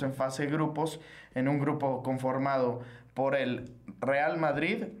nos quedamos en fase de grupos, en un grupo conformado por el Real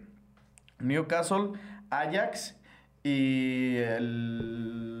Madrid, Newcastle, Ajax y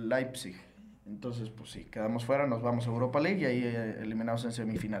el Leipzig. Entonces, pues sí, quedamos fuera, nos vamos a Europa League y ahí eliminados en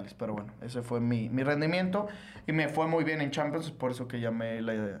semifinales. Pero bueno, ese fue mi rendimiento y me fue muy bien en Champions, por eso que llamé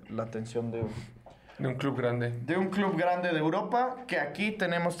la atención de un club grande. De un club grande de Europa, que aquí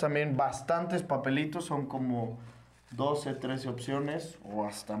tenemos también bastantes papelitos, son como 12, 13 opciones o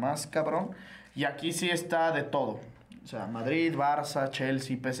hasta más, cabrón. Y aquí sí está de todo. O sea, Madrid, Barça,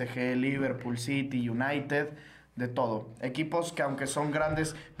 Chelsea, PSG, Liverpool, City, United, de todo. Equipos que aunque son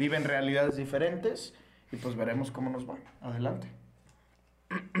grandes, viven realidades diferentes y pues veremos cómo nos va. Adelante.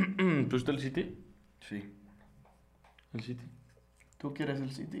 ¿Tú estás el City? Sí. ¿El City? ¿Tú quieres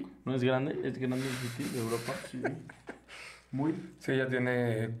el City? ¿No es grande? ¿Es grande el City de Europa? Sí. Muy. Sí, ya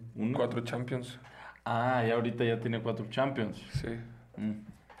tiene 4 Champions. Ah, y ahorita ya tiene 4 Champions. Sí.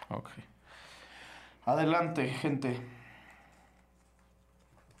 Ok. Adelante, gente.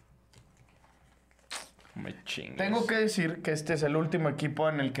 Me chingas. Tengo que decir que este es el último equipo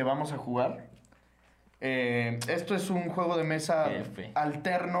en el que vamos a jugar. Esto es un juego de mesa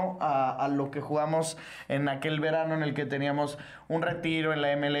alterno a lo que jugamos en aquel verano en el que teníamos un retiro en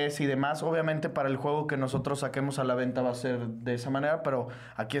la MLS y demás. Obviamente para el juego que nosotros saquemos a la venta va a ser de esa manera, pero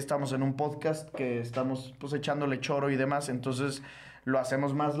aquí estamos en un podcast que estamos pues echándole choro y demás, entonces lo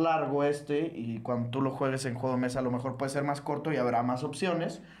hacemos más largo y cuando tú lo juegues en juego de mesa a lo mejor puede ser más corto y habrá más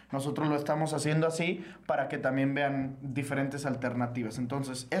opciones. Nosotros lo estamos haciendo así para que también vean diferentes alternativas.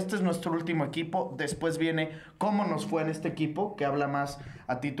 Entonces, este es nuestro último equipo. Después viene cómo nos fue en este equipo, que habla más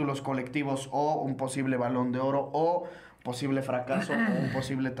a títulos colectivos o un posible Balón de Oro o posible fracaso o un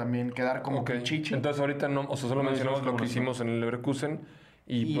posible también quedar como Pichichi. Entonces ahorita no, o sea, solo mencionamos lo que hicimos en el Leverkusen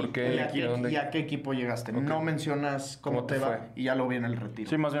y por qué y a qué equipo llegaste. Okay. No mencionas cómo te va y ya lo vi en el retiro.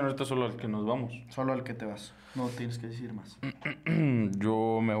 Sí, más bien ahorita solo al que nos vamos. Solo al que te vas. No tienes que decir más.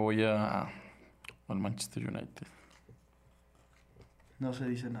 Yo me voy al Manchester United. No se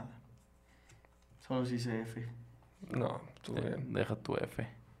dice nada. Solo se dice F. No, estuvo bien. Deja tu F.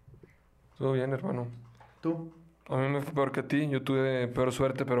 Estuvo bien, hermano. ¿Tú? A mí me fue peor que a ti. Yo tuve peor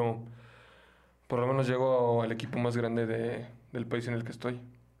suerte, pero por lo menos llego al equipo más grande del país en el que estoy.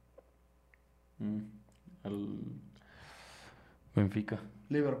 Al Benfica.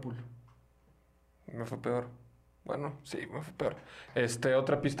 Liverpool. Me fue peor. Bueno, sí, me fue peor.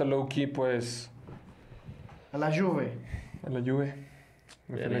 Otra pista low-key, pues... A la Juve. A la Juve.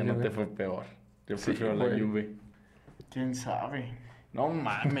 No te fue peor. Yo prefiero la Juve. ¿Quién sabe? No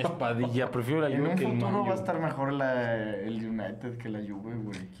mames, Padilla. Prefiero la Juve que el Man U. En un futuro va a estar mejor el United que la Juve,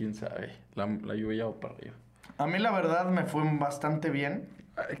 güey. ¿Quién sabe? La Juve ya va para arriba. A mí la verdad me fue bastante bien.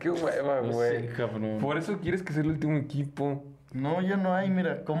 Ay, qué hueva, güey. Sí, cabrón. Por eso quieres que sea el último equipo. No, ya no hay.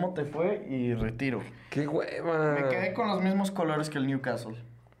 Mira, cómo te fue y retiro. ¡Qué hueva! Me quedé con los mismos colores que el Newcastle.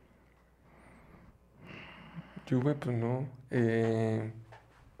 Juve, pues no.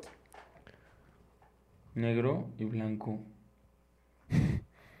 Negro y blanco.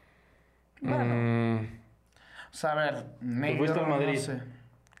 Bueno. O sea, a ver, negro, fuiste al Madrid. No sé.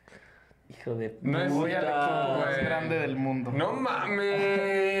 Hijo de puta. No es Voy al equipo más grande del mundo. ¡No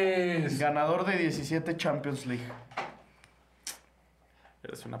mames! Ganador de 17 Champions League.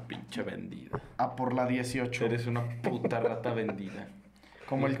 Eres una pinche vendida. A por la 18. Eres una puta rata vendida.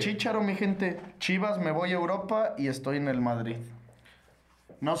 Como el Chícharo, mi gente. Chivas, me voy a Europa y estoy en el Madrid.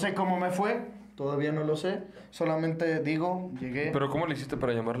 No sé cómo me fue. Todavía no lo sé. Solamente digo, llegué... Pero ¿cómo le hiciste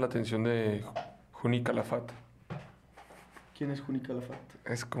para llamar la atención de Juni Calafat? ¿Quién es Juni Calafat?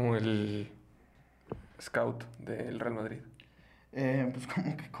 Es como el scout del Real Madrid. Pues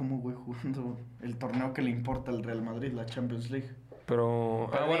como güey, jugando el torneo que le importa al Real Madrid, la Champions League. Pero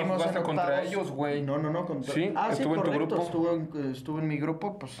bueno, jugaste contra ellos, güey. No, contra... Sí, estuvo en tu grupo. Estuve en mi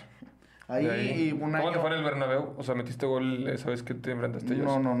grupo, pues... Ahí un año... ¿Cómo te fue en el Bernabéu? O sea, ¿metiste gol esa vez que te enfrentaste a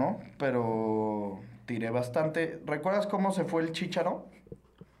ellos? No, pero tiré bastante. ¿Recuerdas cómo se fue el Chícharo?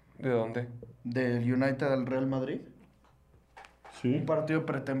 ¿De dónde? Del United al Real Madrid. Sí. Un partido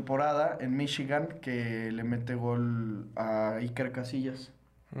pretemporada en Michigan que le mete gol a Iker Casillas.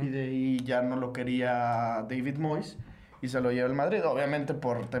 Y de ahí ya no lo quería David Moyes y se lo lleva el Madrid. Obviamente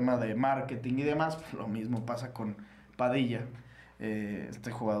por tema de marketing y demás, lo mismo pasa con Padilla,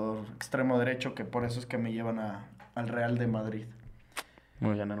 este jugador extremo derecho que por eso es que me llevan al Real de Madrid.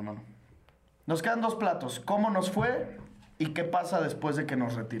 Muy bien, hermano. Nos quedan 2 platos. ¿Cómo nos fue y qué pasa después de que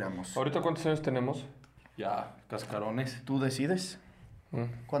nos retiramos? ¿Ahorita cuántos años tenemos? Ya, cascarones. ¿Tú decides? Mm,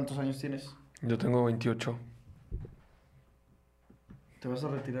 ¿Cuántos años tienes? Yo tengo 28. ¿Te vas a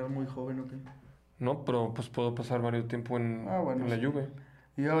retirar muy joven o qué? No, pero pues puedo pasar varios tiempo en la sí. Juve.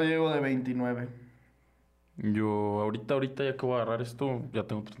 Yo llego de 29. Yo ahorita ya que voy a agarrar esto, ya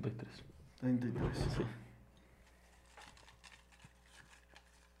tengo 33. 33. Sí.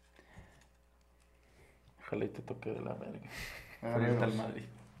 Ojalá y te toque de la verga. Frente al Madrid.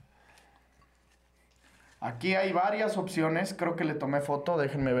 Aquí hay varias opciones. Creo que le tomé foto.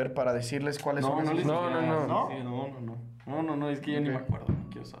 Déjenme ver para decirles cuáles son. No. Sí, no, es que yo ni me acuerdo, no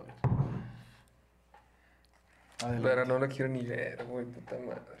quiero saber. Adelante. Pero no la quiero ni ver, güey, puta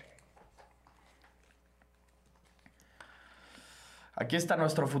madre. Aquí está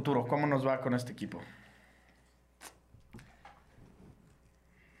nuestro futuro. ¿Cómo nos va con este equipo?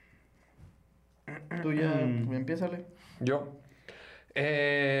 Tú ya, empiézale. Yo.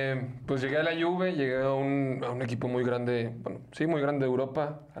 Pues llegué a la Juve, llegué a un equipo muy grande, bueno, sí, muy grande de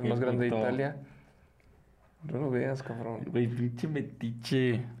Europa, al más grande de Italia. No lo veas, cabrón. Güey, pinche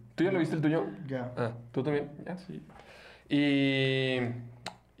metiche. ¿Tú ya lo viste el tuyo? Ya. Ah, ¿tú también? Ya. Sí.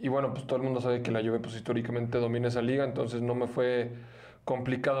 Y bueno, pues todo el mundo sabe que la Juve pues históricamente domina esa liga, entonces no me fue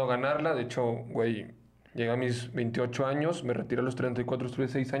complicado ganarla. De hecho, güey, llegué a mis 28 años, me retiré a los 34, estuve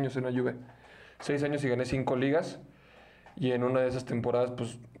 6 años en la Juve. 6 años y gané 5 ligas. Y en una de esas temporadas,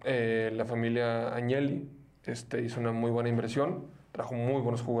 pues, la familia Agnelli hizo una muy buena inversión, trajo muy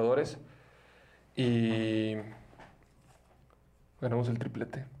buenos jugadores y ganamos el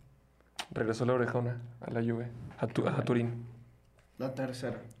triplete. Regresó la orejona a la Juve, a Turín. La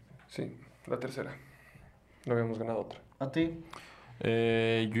tercera. Sí, la tercera. No habíamos ganado otra. ¿A ti?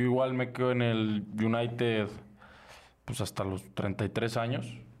 Yo igual me quedo en el United pues hasta los 33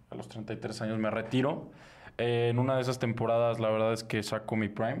 años. A los 33 años me retiro. En una de esas temporadas, la verdad es que saco mi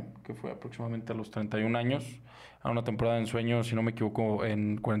prime, que fue aproximadamente a los 31 años. A una temporada de ensueño, si no me equivoco,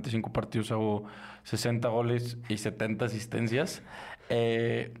 en 45 partidos hago 60 goles y 70 asistencias.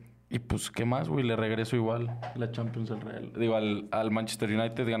 Y pues, ¿qué más, güey? Le regreso igual la Champions al Manchester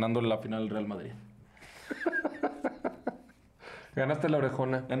United ganándole la final al Real Madrid. Ganaste la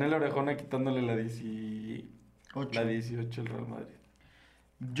orejona. Gané la orejona quitándole la 18 al Real Madrid.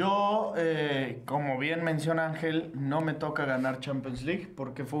 Yo, como bien menciona Ángel, no me toca ganar Champions League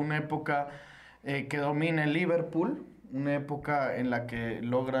porque fue una época que domina el Liverpool, una época en la que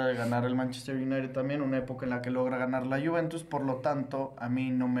logra ganar el Manchester United también, una época en la que logra ganar la Juventus, por lo tanto, a mí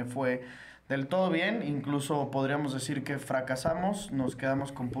no me fue del todo bien, incluso podríamos decir que fracasamos, nos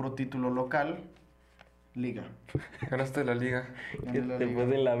quedamos con puro título local, Liga. Ganaste la liga. Gané la Te Liga. fue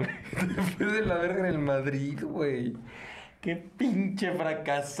de la Te fue de la verga en el Madrid, güey. ¡Qué pinche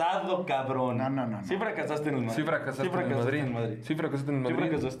fracasado, cabrón! No. Sí fracasaste en el Madrid. Sí fracasaste en el Madrid. Sí fracasaste en el Sí Madrid.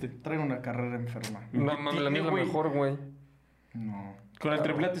 fracasaste. Traigo una carrera enferma. No, mames, la mía es la Güey. mejor, güey. No. Con el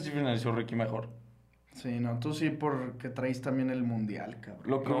triplete sí finalizó Ricky mejor. Sí, no, tú sí porque traes también el Mundial, cabrón.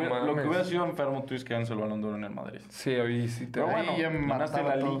 Lo que, No hubiera, lo que mames. hubiera sido enfermo tú es que ganse el Balón de Oro en el Madrid. Sí, ahí sí te... Pero Ahí bueno, ya ganaste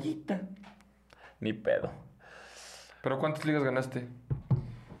mataba la a todos. liguita. Ni pedo. ¿Pero cuántas ligas ganaste?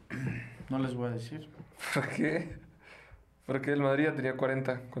 No les voy a decir. ¿Por qué? Porque el Madrid ya tenía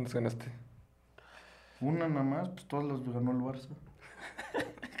 40. ¿Cuántas ganaste? Una nada más, pues todas las ganó el Barça.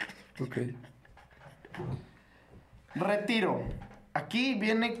 Ok. Retiro. Aquí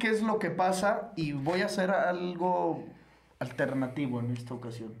viene qué es lo que pasa y voy a hacer algo alternativo en esta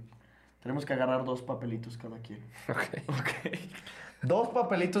ocasión. Tenemos que agarrar 2 papelitos cada quien. Ok. 2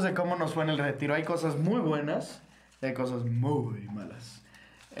 papelitos de cómo nos fue en el retiro. Hay cosas muy buenas y hay cosas muy malas.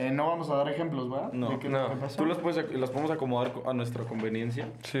 No vamos a dar ejemplos, ¿verdad? No. ¿De qué es No. lo que pasó? ¿Tú las podemos acomodar a nuestra conveniencia?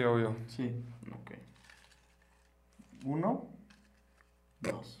 Sí, obvio. Sí. Ok. 1,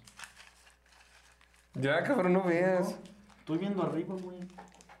 2. Ya, cabrón, no veas. Estoy viendo arriba, güey.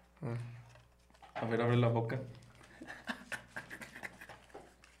 A ver, abre la boca.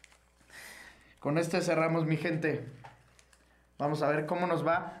 Con este cerramos, mi gente. Vamos a ver cómo nos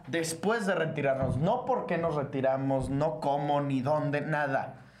va después de retirarnos. No por qué nos retiramos, no cómo, ni dónde,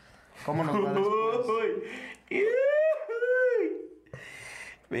 nada. ¿Cómo nos va después?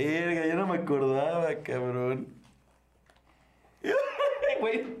 Verga, yo no me acordaba, cabrón.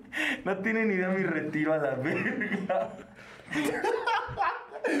 Güey, no tiene ni idea mi retiro a la verga.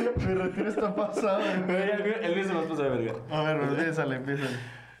 Mi retiro está pasado, güey. El mío se nos pasa de verga. A ver, empiézale.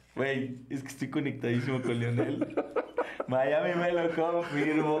 Güey, es que estoy conectadísimo con Lionel. Miami me lo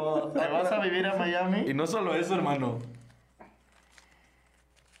confirmó. ¿Te vas a vivir a Miami? Y no solo eso, hermano.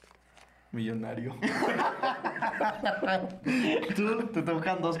 Millonario. Tú te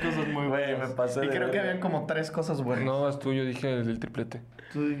tocan dos cosas muy Güey, buenas. me pasé Y de creo que verga. habían como tres cosas buenas. No, es tú, yo dije el triplete.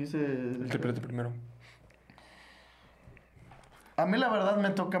 Tú dijiste... El triplete primero. A mí la verdad me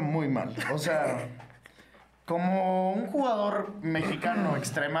toca muy mal. O sea, como un jugador mexicano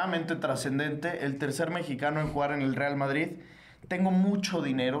extremadamente trascendente, el tercer mexicano en jugar en el Real Madrid, tengo mucho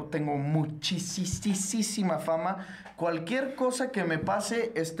dinero, tengo muchísima fama. Cualquier cosa que me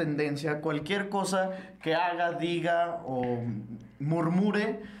pase es tendencia. Cualquier cosa que haga, diga o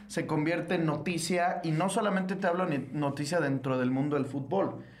murmure se convierte en noticia. Y no solamente te hablo de noticia dentro del mundo del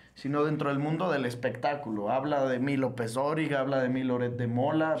fútbol, sino dentro del mundo del espectáculo. Habla de mí López Dóriga, habla de mí Loret de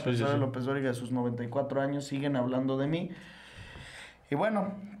Mola. A pesar de López Dóriga de sus 94 años, siguen hablando de mí. Y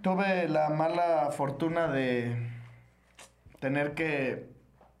bueno, tuve la mala fortuna de tener que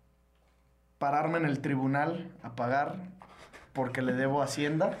pararme en el tribunal a pagar porque le debo a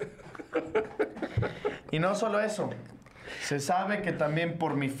Hacienda. Y no solo eso, se sabe que también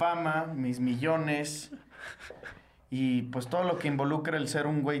por mi fama, mis millones y pues todo lo que involucra el ser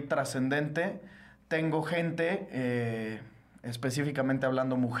un güey trascendente, tengo gente, específicamente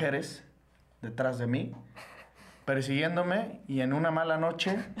hablando mujeres, detrás de mí, persiguiéndome, y en una mala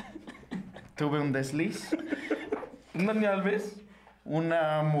noche tuve un desliz. ¿Un Dani Alves?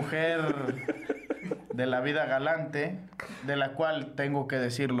 Una mujer de la vida galante, de la cual tengo que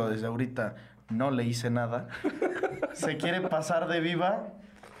decirlo desde ahorita, no le hice nada, se quiere pasar de viva,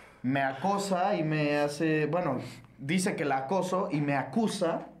 me acosa y me hace, bueno, dice que la acoso y me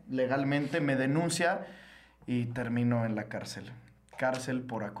acusa legalmente, me denuncia y termino en la cárcel. Cárcel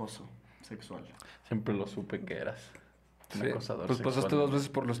por acoso sexual. Siempre lo supe que eras. Un Sí, acosador pues sexual. pasaste 2 veces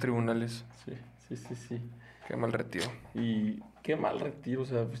por los tribunales. Sí. Qué mal retiro. Y qué mal retiro. O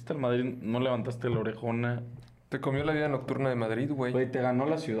sea, fuiste al Madrid, no levantaste la orejona. Te comió la vida nocturna de Madrid, güey. Güey, te ganó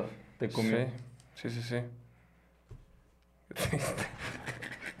la ciudad. Te comió. Sí.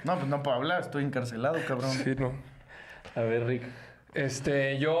 No, pues no puedo hablar, estoy encarcelado, cabrón. Sí, no. A ver, Rick.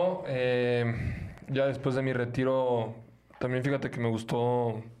 Yo, ya después de mi retiro, también fíjate que me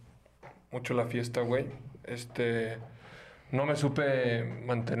gustó mucho la fiesta, güey. No me supe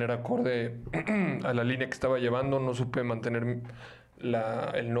mantener acorde a la línea que estaba llevando, no supe mantener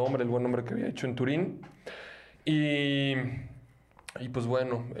el buen nombre que había hecho en Turín. Y pues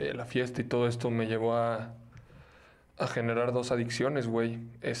bueno, la fiesta y todo esto me llevó a generar 2 adicciones, güey.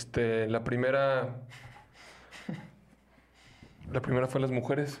 La primera fue las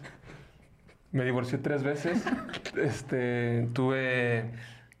mujeres. Me divorcié 3 veces. Tuve...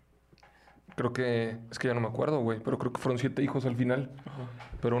 Creo que... Es que ya no me acuerdo, güey. Pero creo que fueron 7 hijos al final.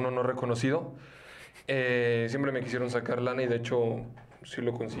 Pero uno no reconocido. Siempre me quisieron sacar lana y de hecho sí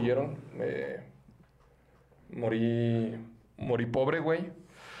lo consiguieron. Morí pobre, güey.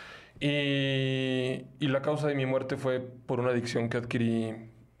 Y la causa de mi muerte fue por una adicción que adquirí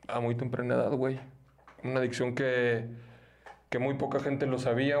a muy temprana edad, güey. Una adicción que muy poca gente lo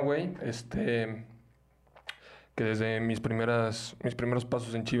sabía, güey. Que desde mis primeros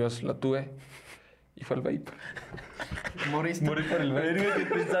pasos en Chivas la tuve. Y fue el vape. Moriste. Morí por el vape. Verga, que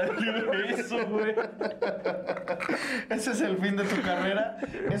te salió eso, güey. Ese es el fin de tu carrera.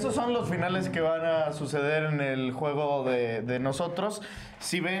 Esos son los finales que van a suceder en el juego de nosotros.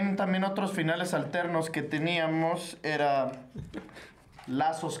 Si ven también otros finales alternos que teníamos, era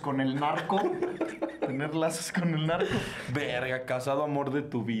lazos con el narco. Tener lazos con el narco. Verga, casado amor de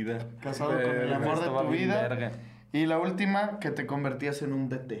tu vida. Casado con el amor de Estaba tu bien vida. verga. Y la última, que te convertías en un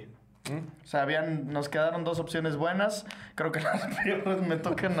DT. O sea, nos quedaron 2 opciones buenas. Creo que las peores me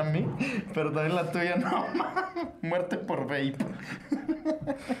tocan a mí. Pero también la tuya, no. Muerte por vape.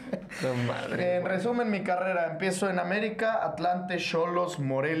 La madre. En resumen, mi carrera. Empiezo en América, Atlante, Xolos,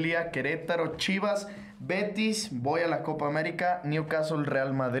 Morelia, Querétaro, Chivas, Betis. Voy a la Copa América, Newcastle,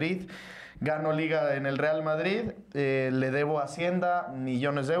 Real Madrid. Gano Liga en el Real Madrid. Le debo a Hacienda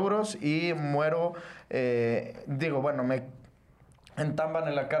millones de euros. Y muero... me entamban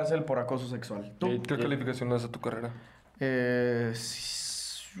en la cárcel por acoso sexual. ¿Tú? ¿Qué calificación le das a tu carrera?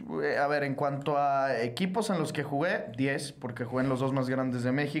 A ver, en cuanto a equipos en los que jugué, 10, porque jugué en los 2 más grandes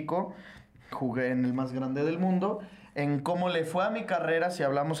de México, jugué en el más grande del mundo. En cómo le fue a mi carrera, si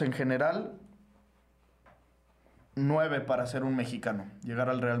hablamos en general, 9 para ser un mexicano. Llegar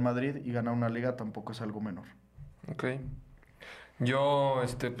al Real Madrid y ganar una liga tampoco es algo menor. Ok. Yo,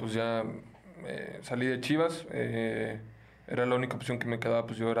 pues ya salí de Chivas. Era la única opción que me quedaba,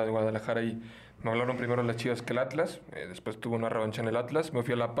 pues yo era de Guadalajara y me hablaron primero las Chivas que el Atlas. Después tuve una revancha en el Atlas. Me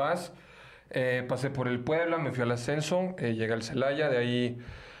fui a La Paz. Pasé por el Puebla, me fui al ascenso, llegué al Celaya, de ahí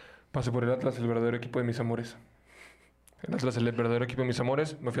pasé por el Atlas, el verdadero equipo de mis amores. El Atlas, el verdadero equipo de mis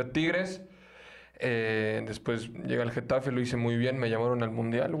amores. Me fui a Tigres. Después llegué al Getafe, lo hice muy bien. Me llamaron al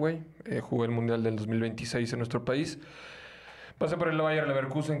Mundial, güey. Jugué el Mundial del 2026 en nuestro país. Pasé por el Bayer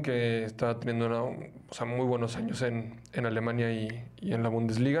Leverkusen, que está teniendo muy buenos años en Alemania y en la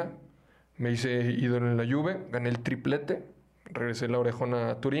Bundesliga. Me hice ídolo en la Juve, gané el triplete, regresé la orejona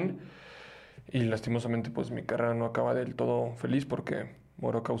a Turín. Y lastimosamente, pues mi carrera no acaba del todo feliz porque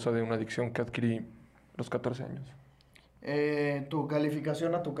murió a causa de una adicción que adquirí a los 14 años. ¿Tu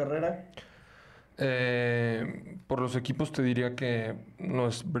calificación a tu carrera? Por los equipos te diría que no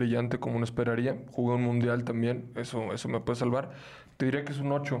es brillante como uno esperaría. Jugué un mundial también, eso me puede salvar. Te diría que es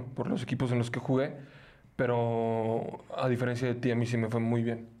un 8 por los equipos en los que jugué, pero a diferencia de ti, a mí sí me fue muy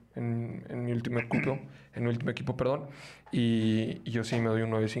bien en mi último equipo, perdón, y yo sí me doy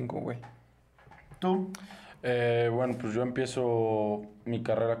un 9.5, güey. ¿Tú? Bueno, pues yo empiezo mi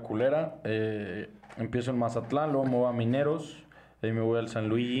carrera culera. Empiezo en Mazatlán, luego me voy a Mineros, de ahí me voy al San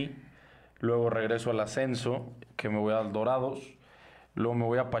Luis, luego regreso al Ascenso, que me voy al Dorados, luego me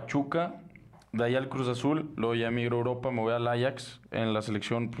voy a Pachuca, de ahí al Cruz Azul, luego ya emigro a Europa, me voy al Ajax, en la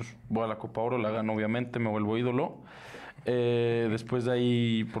selección pues voy a la Copa Oro, la gano obviamente, me vuelvo ídolo. Después de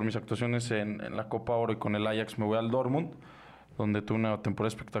ahí, por mis actuaciones en la Copa Oro y con el Ajax, me voy al Dortmund, donde tuve una temporada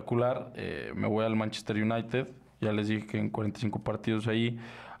espectacular. Me voy al Manchester United, ya les dije que en 45 partidos ahí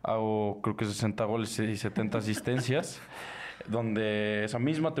hago creo que 60 goles y 70 asistencias, donde esa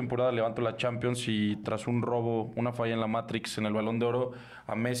misma temporada levanto la Champions y tras un robo, una falla en la Matrix en el Balón de Oro,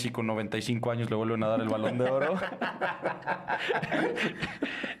 a Messi con 95 años le vuelven a dar el Balón de Oro.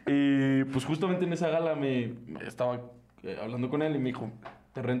 Y pues justamente en esa gala me estaba hablando con él y me dijo,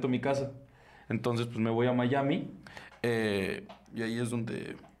 te rento mi casa. Entonces pues me voy a Miami, y ahí es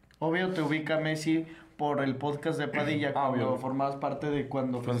donde... Obvio te ubica Messi por el podcast de Padilla cuando obvio. formabas parte de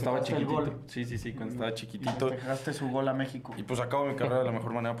cuando estaba festejaste el chiquitito. gol. Sí, cuando estaba Y chiquitito. festejaste su gol a México. Y pues acabo mi carrera de la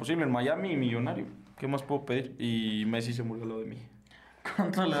mejor manera posible. En Miami, millonario. ¿Qué más puedo pedir? Y Messi se murió al lado de mí.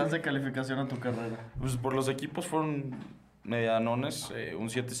 ¿Cuánto le das de calificación a tu carrera? Pues por los equipos fueron medianones, un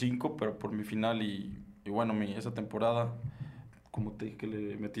 7.5, pero por mi final y bueno, esa temporada, como te dije que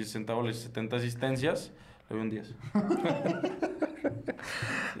le metí 60 goles y 70 asistencias, le doy un 10.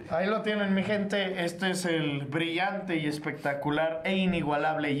 Ahí lo tienen, mi gente. Este es el brillante y espectacular e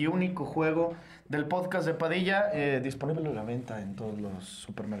inigualable y único juego del podcast de Padilla, disponible a la venta en todos los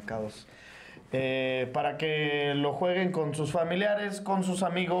supermercados. Para que lo jueguen con sus familiares, con sus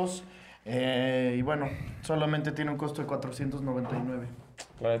amigos. Y bueno, solamente tiene un costo de $499.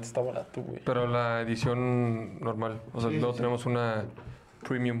 La neta está barato, güey. Pero la edición normal, o sea, Sí, luego sí. tenemos una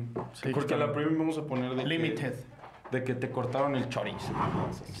premium. Sí, porque la premium vamos a poner de Limited. de que te cortaron el chorizo.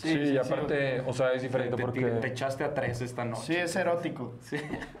 Sí, y aparte, o sea, es diferente Te porque... echaste a 3 esta noche. Sí, es erótico. Sí.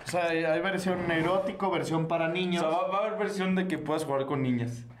 O sea, hay versión erótico, versión para O niños. sea, va a haber versión de que puedas jugar con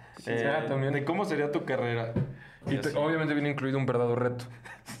niñas. también. De cómo sería tu carrera. Y obviamente viene incluido un verdadero reto.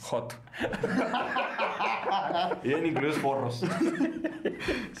 Hot. Y vienen incluidos forros.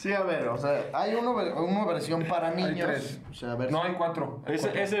 Sí, a ver, o sea, hay una versión para niños. 3. O sea, No, hay 4.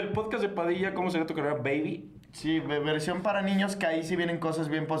 Es el podcast de Padilla, ¿cómo sería tu carrera, baby? Sí, versión para niños, que ahí sí vienen cosas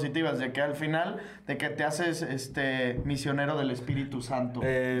bien positivas, de que al final, de que te haces misionero del Espíritu Santo.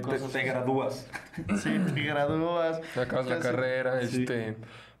 Cosas Te así. gradúas. Sí, te gradúas. Acabas la Casi- carrera, Sí.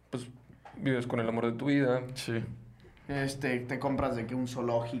 pues vives con el amor de tu vida. Sí. Te compras de que un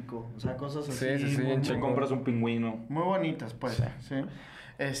zoológico, o sea, cosas así. Sí, muy, en Te compras un pingüino. muy bonitas, pues, sí.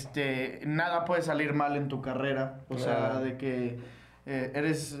 Nada puede salir mal en tu carrera, o sea, de que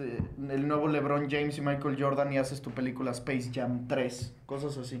eres el nuevo LeBron James y Michael Jordan y haces tu película Space Jam 3,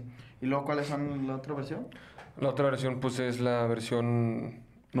 cosas así. ¿Y luego cuáles son la otra versión? La otra versión, pues, es la versión...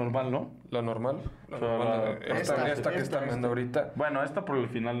 Normal, ¿no? La normal. La O sea, normal. esta Esta que está viendo ahorita. Bueno, esta por el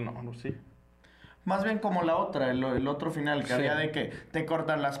final no, sí. Más bien como la otra, el otro final, que Sí. había de que te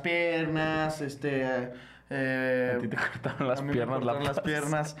cortan las piernas, A ti te cortaron las a mí me piernas, cortaron las patas.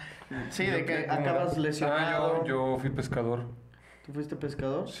 piernas. Sí, de que ¿Cómo acabas era? lesionado. Yo fui pescador. ¿Tú fuiste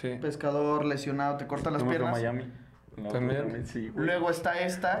pescador? Sí. Pescador, lesionado, te cortan las Fuimos a piernas. Miami. La otra También. Sí, güey. Luego está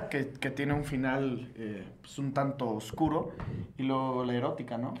esta, que tiene un final pues un tanto oscuro. Y luego la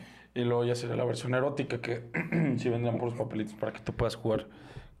erótica, ¿no? Y luego ya sería la versión erótica, que si vendrán por los papelitos para que tú puedas jugar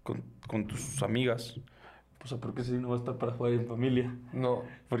con tus amigas. Pues porque si no va a estar para jugar en familia. No.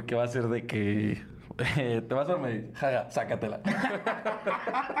 Porque va a ser de que te vas a dormir, jaja, sácatela.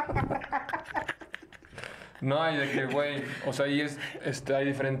 No, hay de que, güey, o sea, ahí hay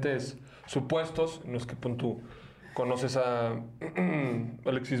diferentes supuestos en los que tú conoces a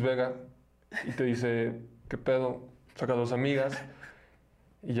Alexis Vega y te dice, ¿qué pedo? Saca 2 amigas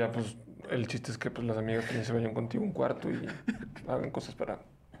y ya, pues, el chiste es que pues, las amigas también se vayan contigo a un cuarto y hagan cosas para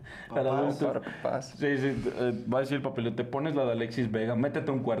papás. Sí, va a decir el papeleo, te pones la de Alexis Vega,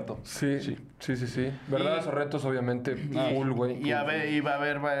 métete a un cuarto. Sí. Verdades o retos, obviamente, full, güey. Y va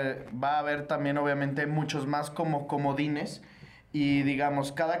a haber también, obviamente, muchos más como comodines. Y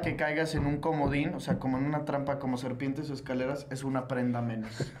digamos, cada que caigas en un comodín, o sea, como en una trampa, como serpientes o escaleras, es una prenda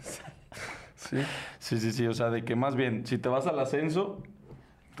menos. Sí, o sea, de que más bien, si te vas al ascenso,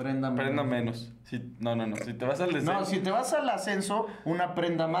 prenda menos. No, si te vas al descenso. No, si te vas al ascenso, una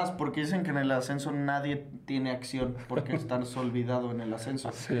prenda más, porque dicen que en el ascenso nadie tiene acción, porque estás olvidado en el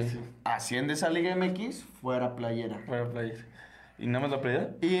ascenso. Sí. Asciendes a Liga MX, fuera playera. ¿Y nada más la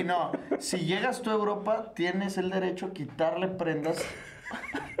playera? Y no, si llegas tú a Europa, tienes el derecho a quitarle prendas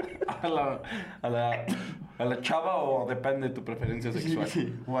a la chava, o depende de tu preferencia sexual.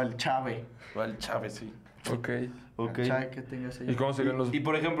 Sí. O al chave. O al chave, sí. Ok. Al chave que tengas ahí. ¿Y cómo serían los Y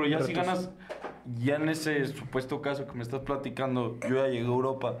por ejemplo, ya retos? si ganas, ya en ese supuesto caso que me estás platicando, yo ya llegué a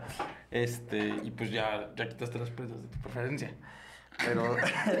Europa, y pues ya quitaste las prendas de tu preferencia. Pero,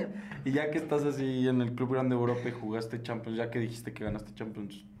 y ya que estás así en el club grande de Europa y jugaste Champions, ya que dijiste que ganaste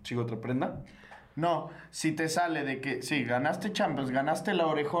Champions, ¿sigo otra prenda? No, si te sale de que, sí, ganaste Champions, ganaste la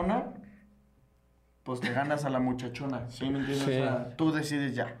orejona, pues te ganas a la muchachona, ¿sí me entiendes? Sí. O sea, tú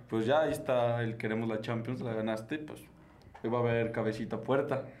decides ya. Pues ya ahí está el queremos la Champions, la ganaste, pues ahí va a haber cabecita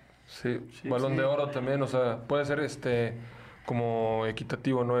puerta. Sí, balón de oro también, o sea, puede ser como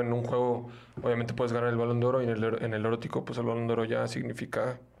equitativo, ¿no? En un juego, obviamente puedes ganar el balón de oro y en el erótico, pues el balón de oro ya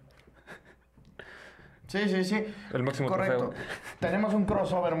significa Sí. el máximo Correcto. trofeo. Tenemos un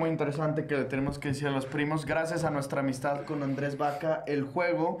crossover muy interesante que le tenemos que decir a los primos. Gracias a nuestra amistad con Andrés Vaca, el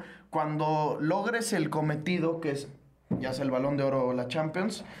juego, cuando logres el cometido, que es ya sea el balón de oro o la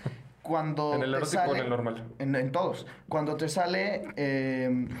Champions, cuando ¿En el te erótico sale, o en el normal? En todos. Cuando te sale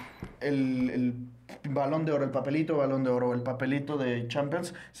el balón de oro, el papelito balón de oro, el papelito de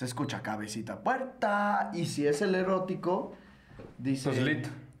Champions, se escucha cabecita puerta. Y si es el erótico, dice... Pues lit.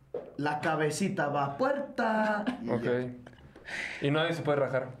 La cabecita va a puerta. Ok. Y nadie se puede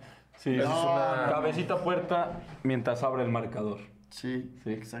rajar. Sí, Eso es una... cabecita puerta mientras abre el marcador. Sí,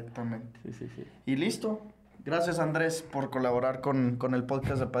 exactamente. Sí. Y listo. Gracias, Andrés, por colaborar con el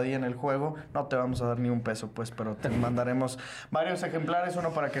podcast de Padilla en el juego. No te vamos a dar ni un peso, pues, pero te mandaremos varios ejemplares.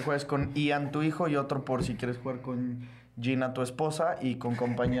 Uno para que juegues con Ian, tu hijo, y otro por si quieres jugar con Gina, tu esposa, y con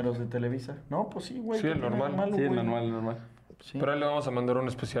compañeros de Televisa. No, pues sí, güey. Sí, el normal. Sí, el normal. Sí. Pero ahí le vamos a mandar un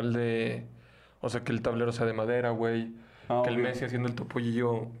especial de... O sea, que el tablero sea de madera, güey. Que el Messi haciendo el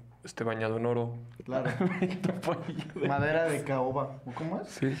topollillo esté bañado en oro. Claro. Madera de caoba. ¿Cómo es?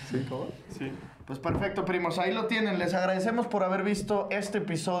 Sí. ¿De caoba? Sí. Pues perfecto, primos. Ahí lo tienen. Les agradecemos por haber visto este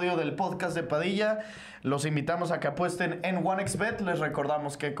episodio del podcast de Padilla. Los invitamos a que apuesten en OneXBet. Les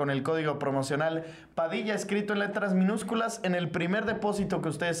recordamos que con el código promocional Padilla escrito en letras minúsculas, en el primer depósito que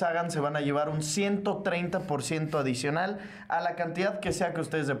ustedes hagan se van a llevar un 130% adicional a la cantidad que sea que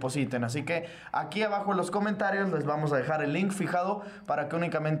ustedes depositen. Así que aquí abajo en los comentarios les vamos a dejar el link fijado para que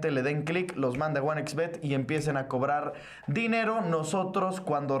únicamente le den clic, los mande a OneXBet y empiecen a cobrar dinero. Nosotros,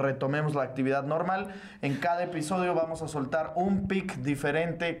 cuando retomemos la actividad normal, en cada episodio vamos a soltar un pick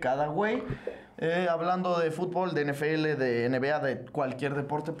diferente cada güey. Hablando de fútbol, de NFL, de NBA, de cualquier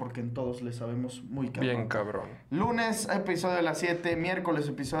deporte, porque en todos le sabemos muy cabrón. Bien cabrón. Lunes, episodio a las 7, miércoles,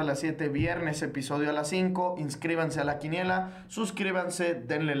 episodio a las 7, viernes, episodio a las 5. Inscríbanse a la quiniela, suscríbanse,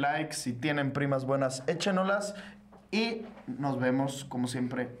 denle like. Si tienen primas buenas, échenolas. Y nos vemos, como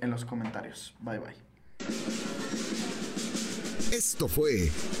siempre, en los comentarios. Bye, bye. Esto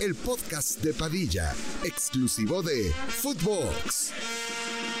fue el podcast de Padilla, exclusivo de Futbox.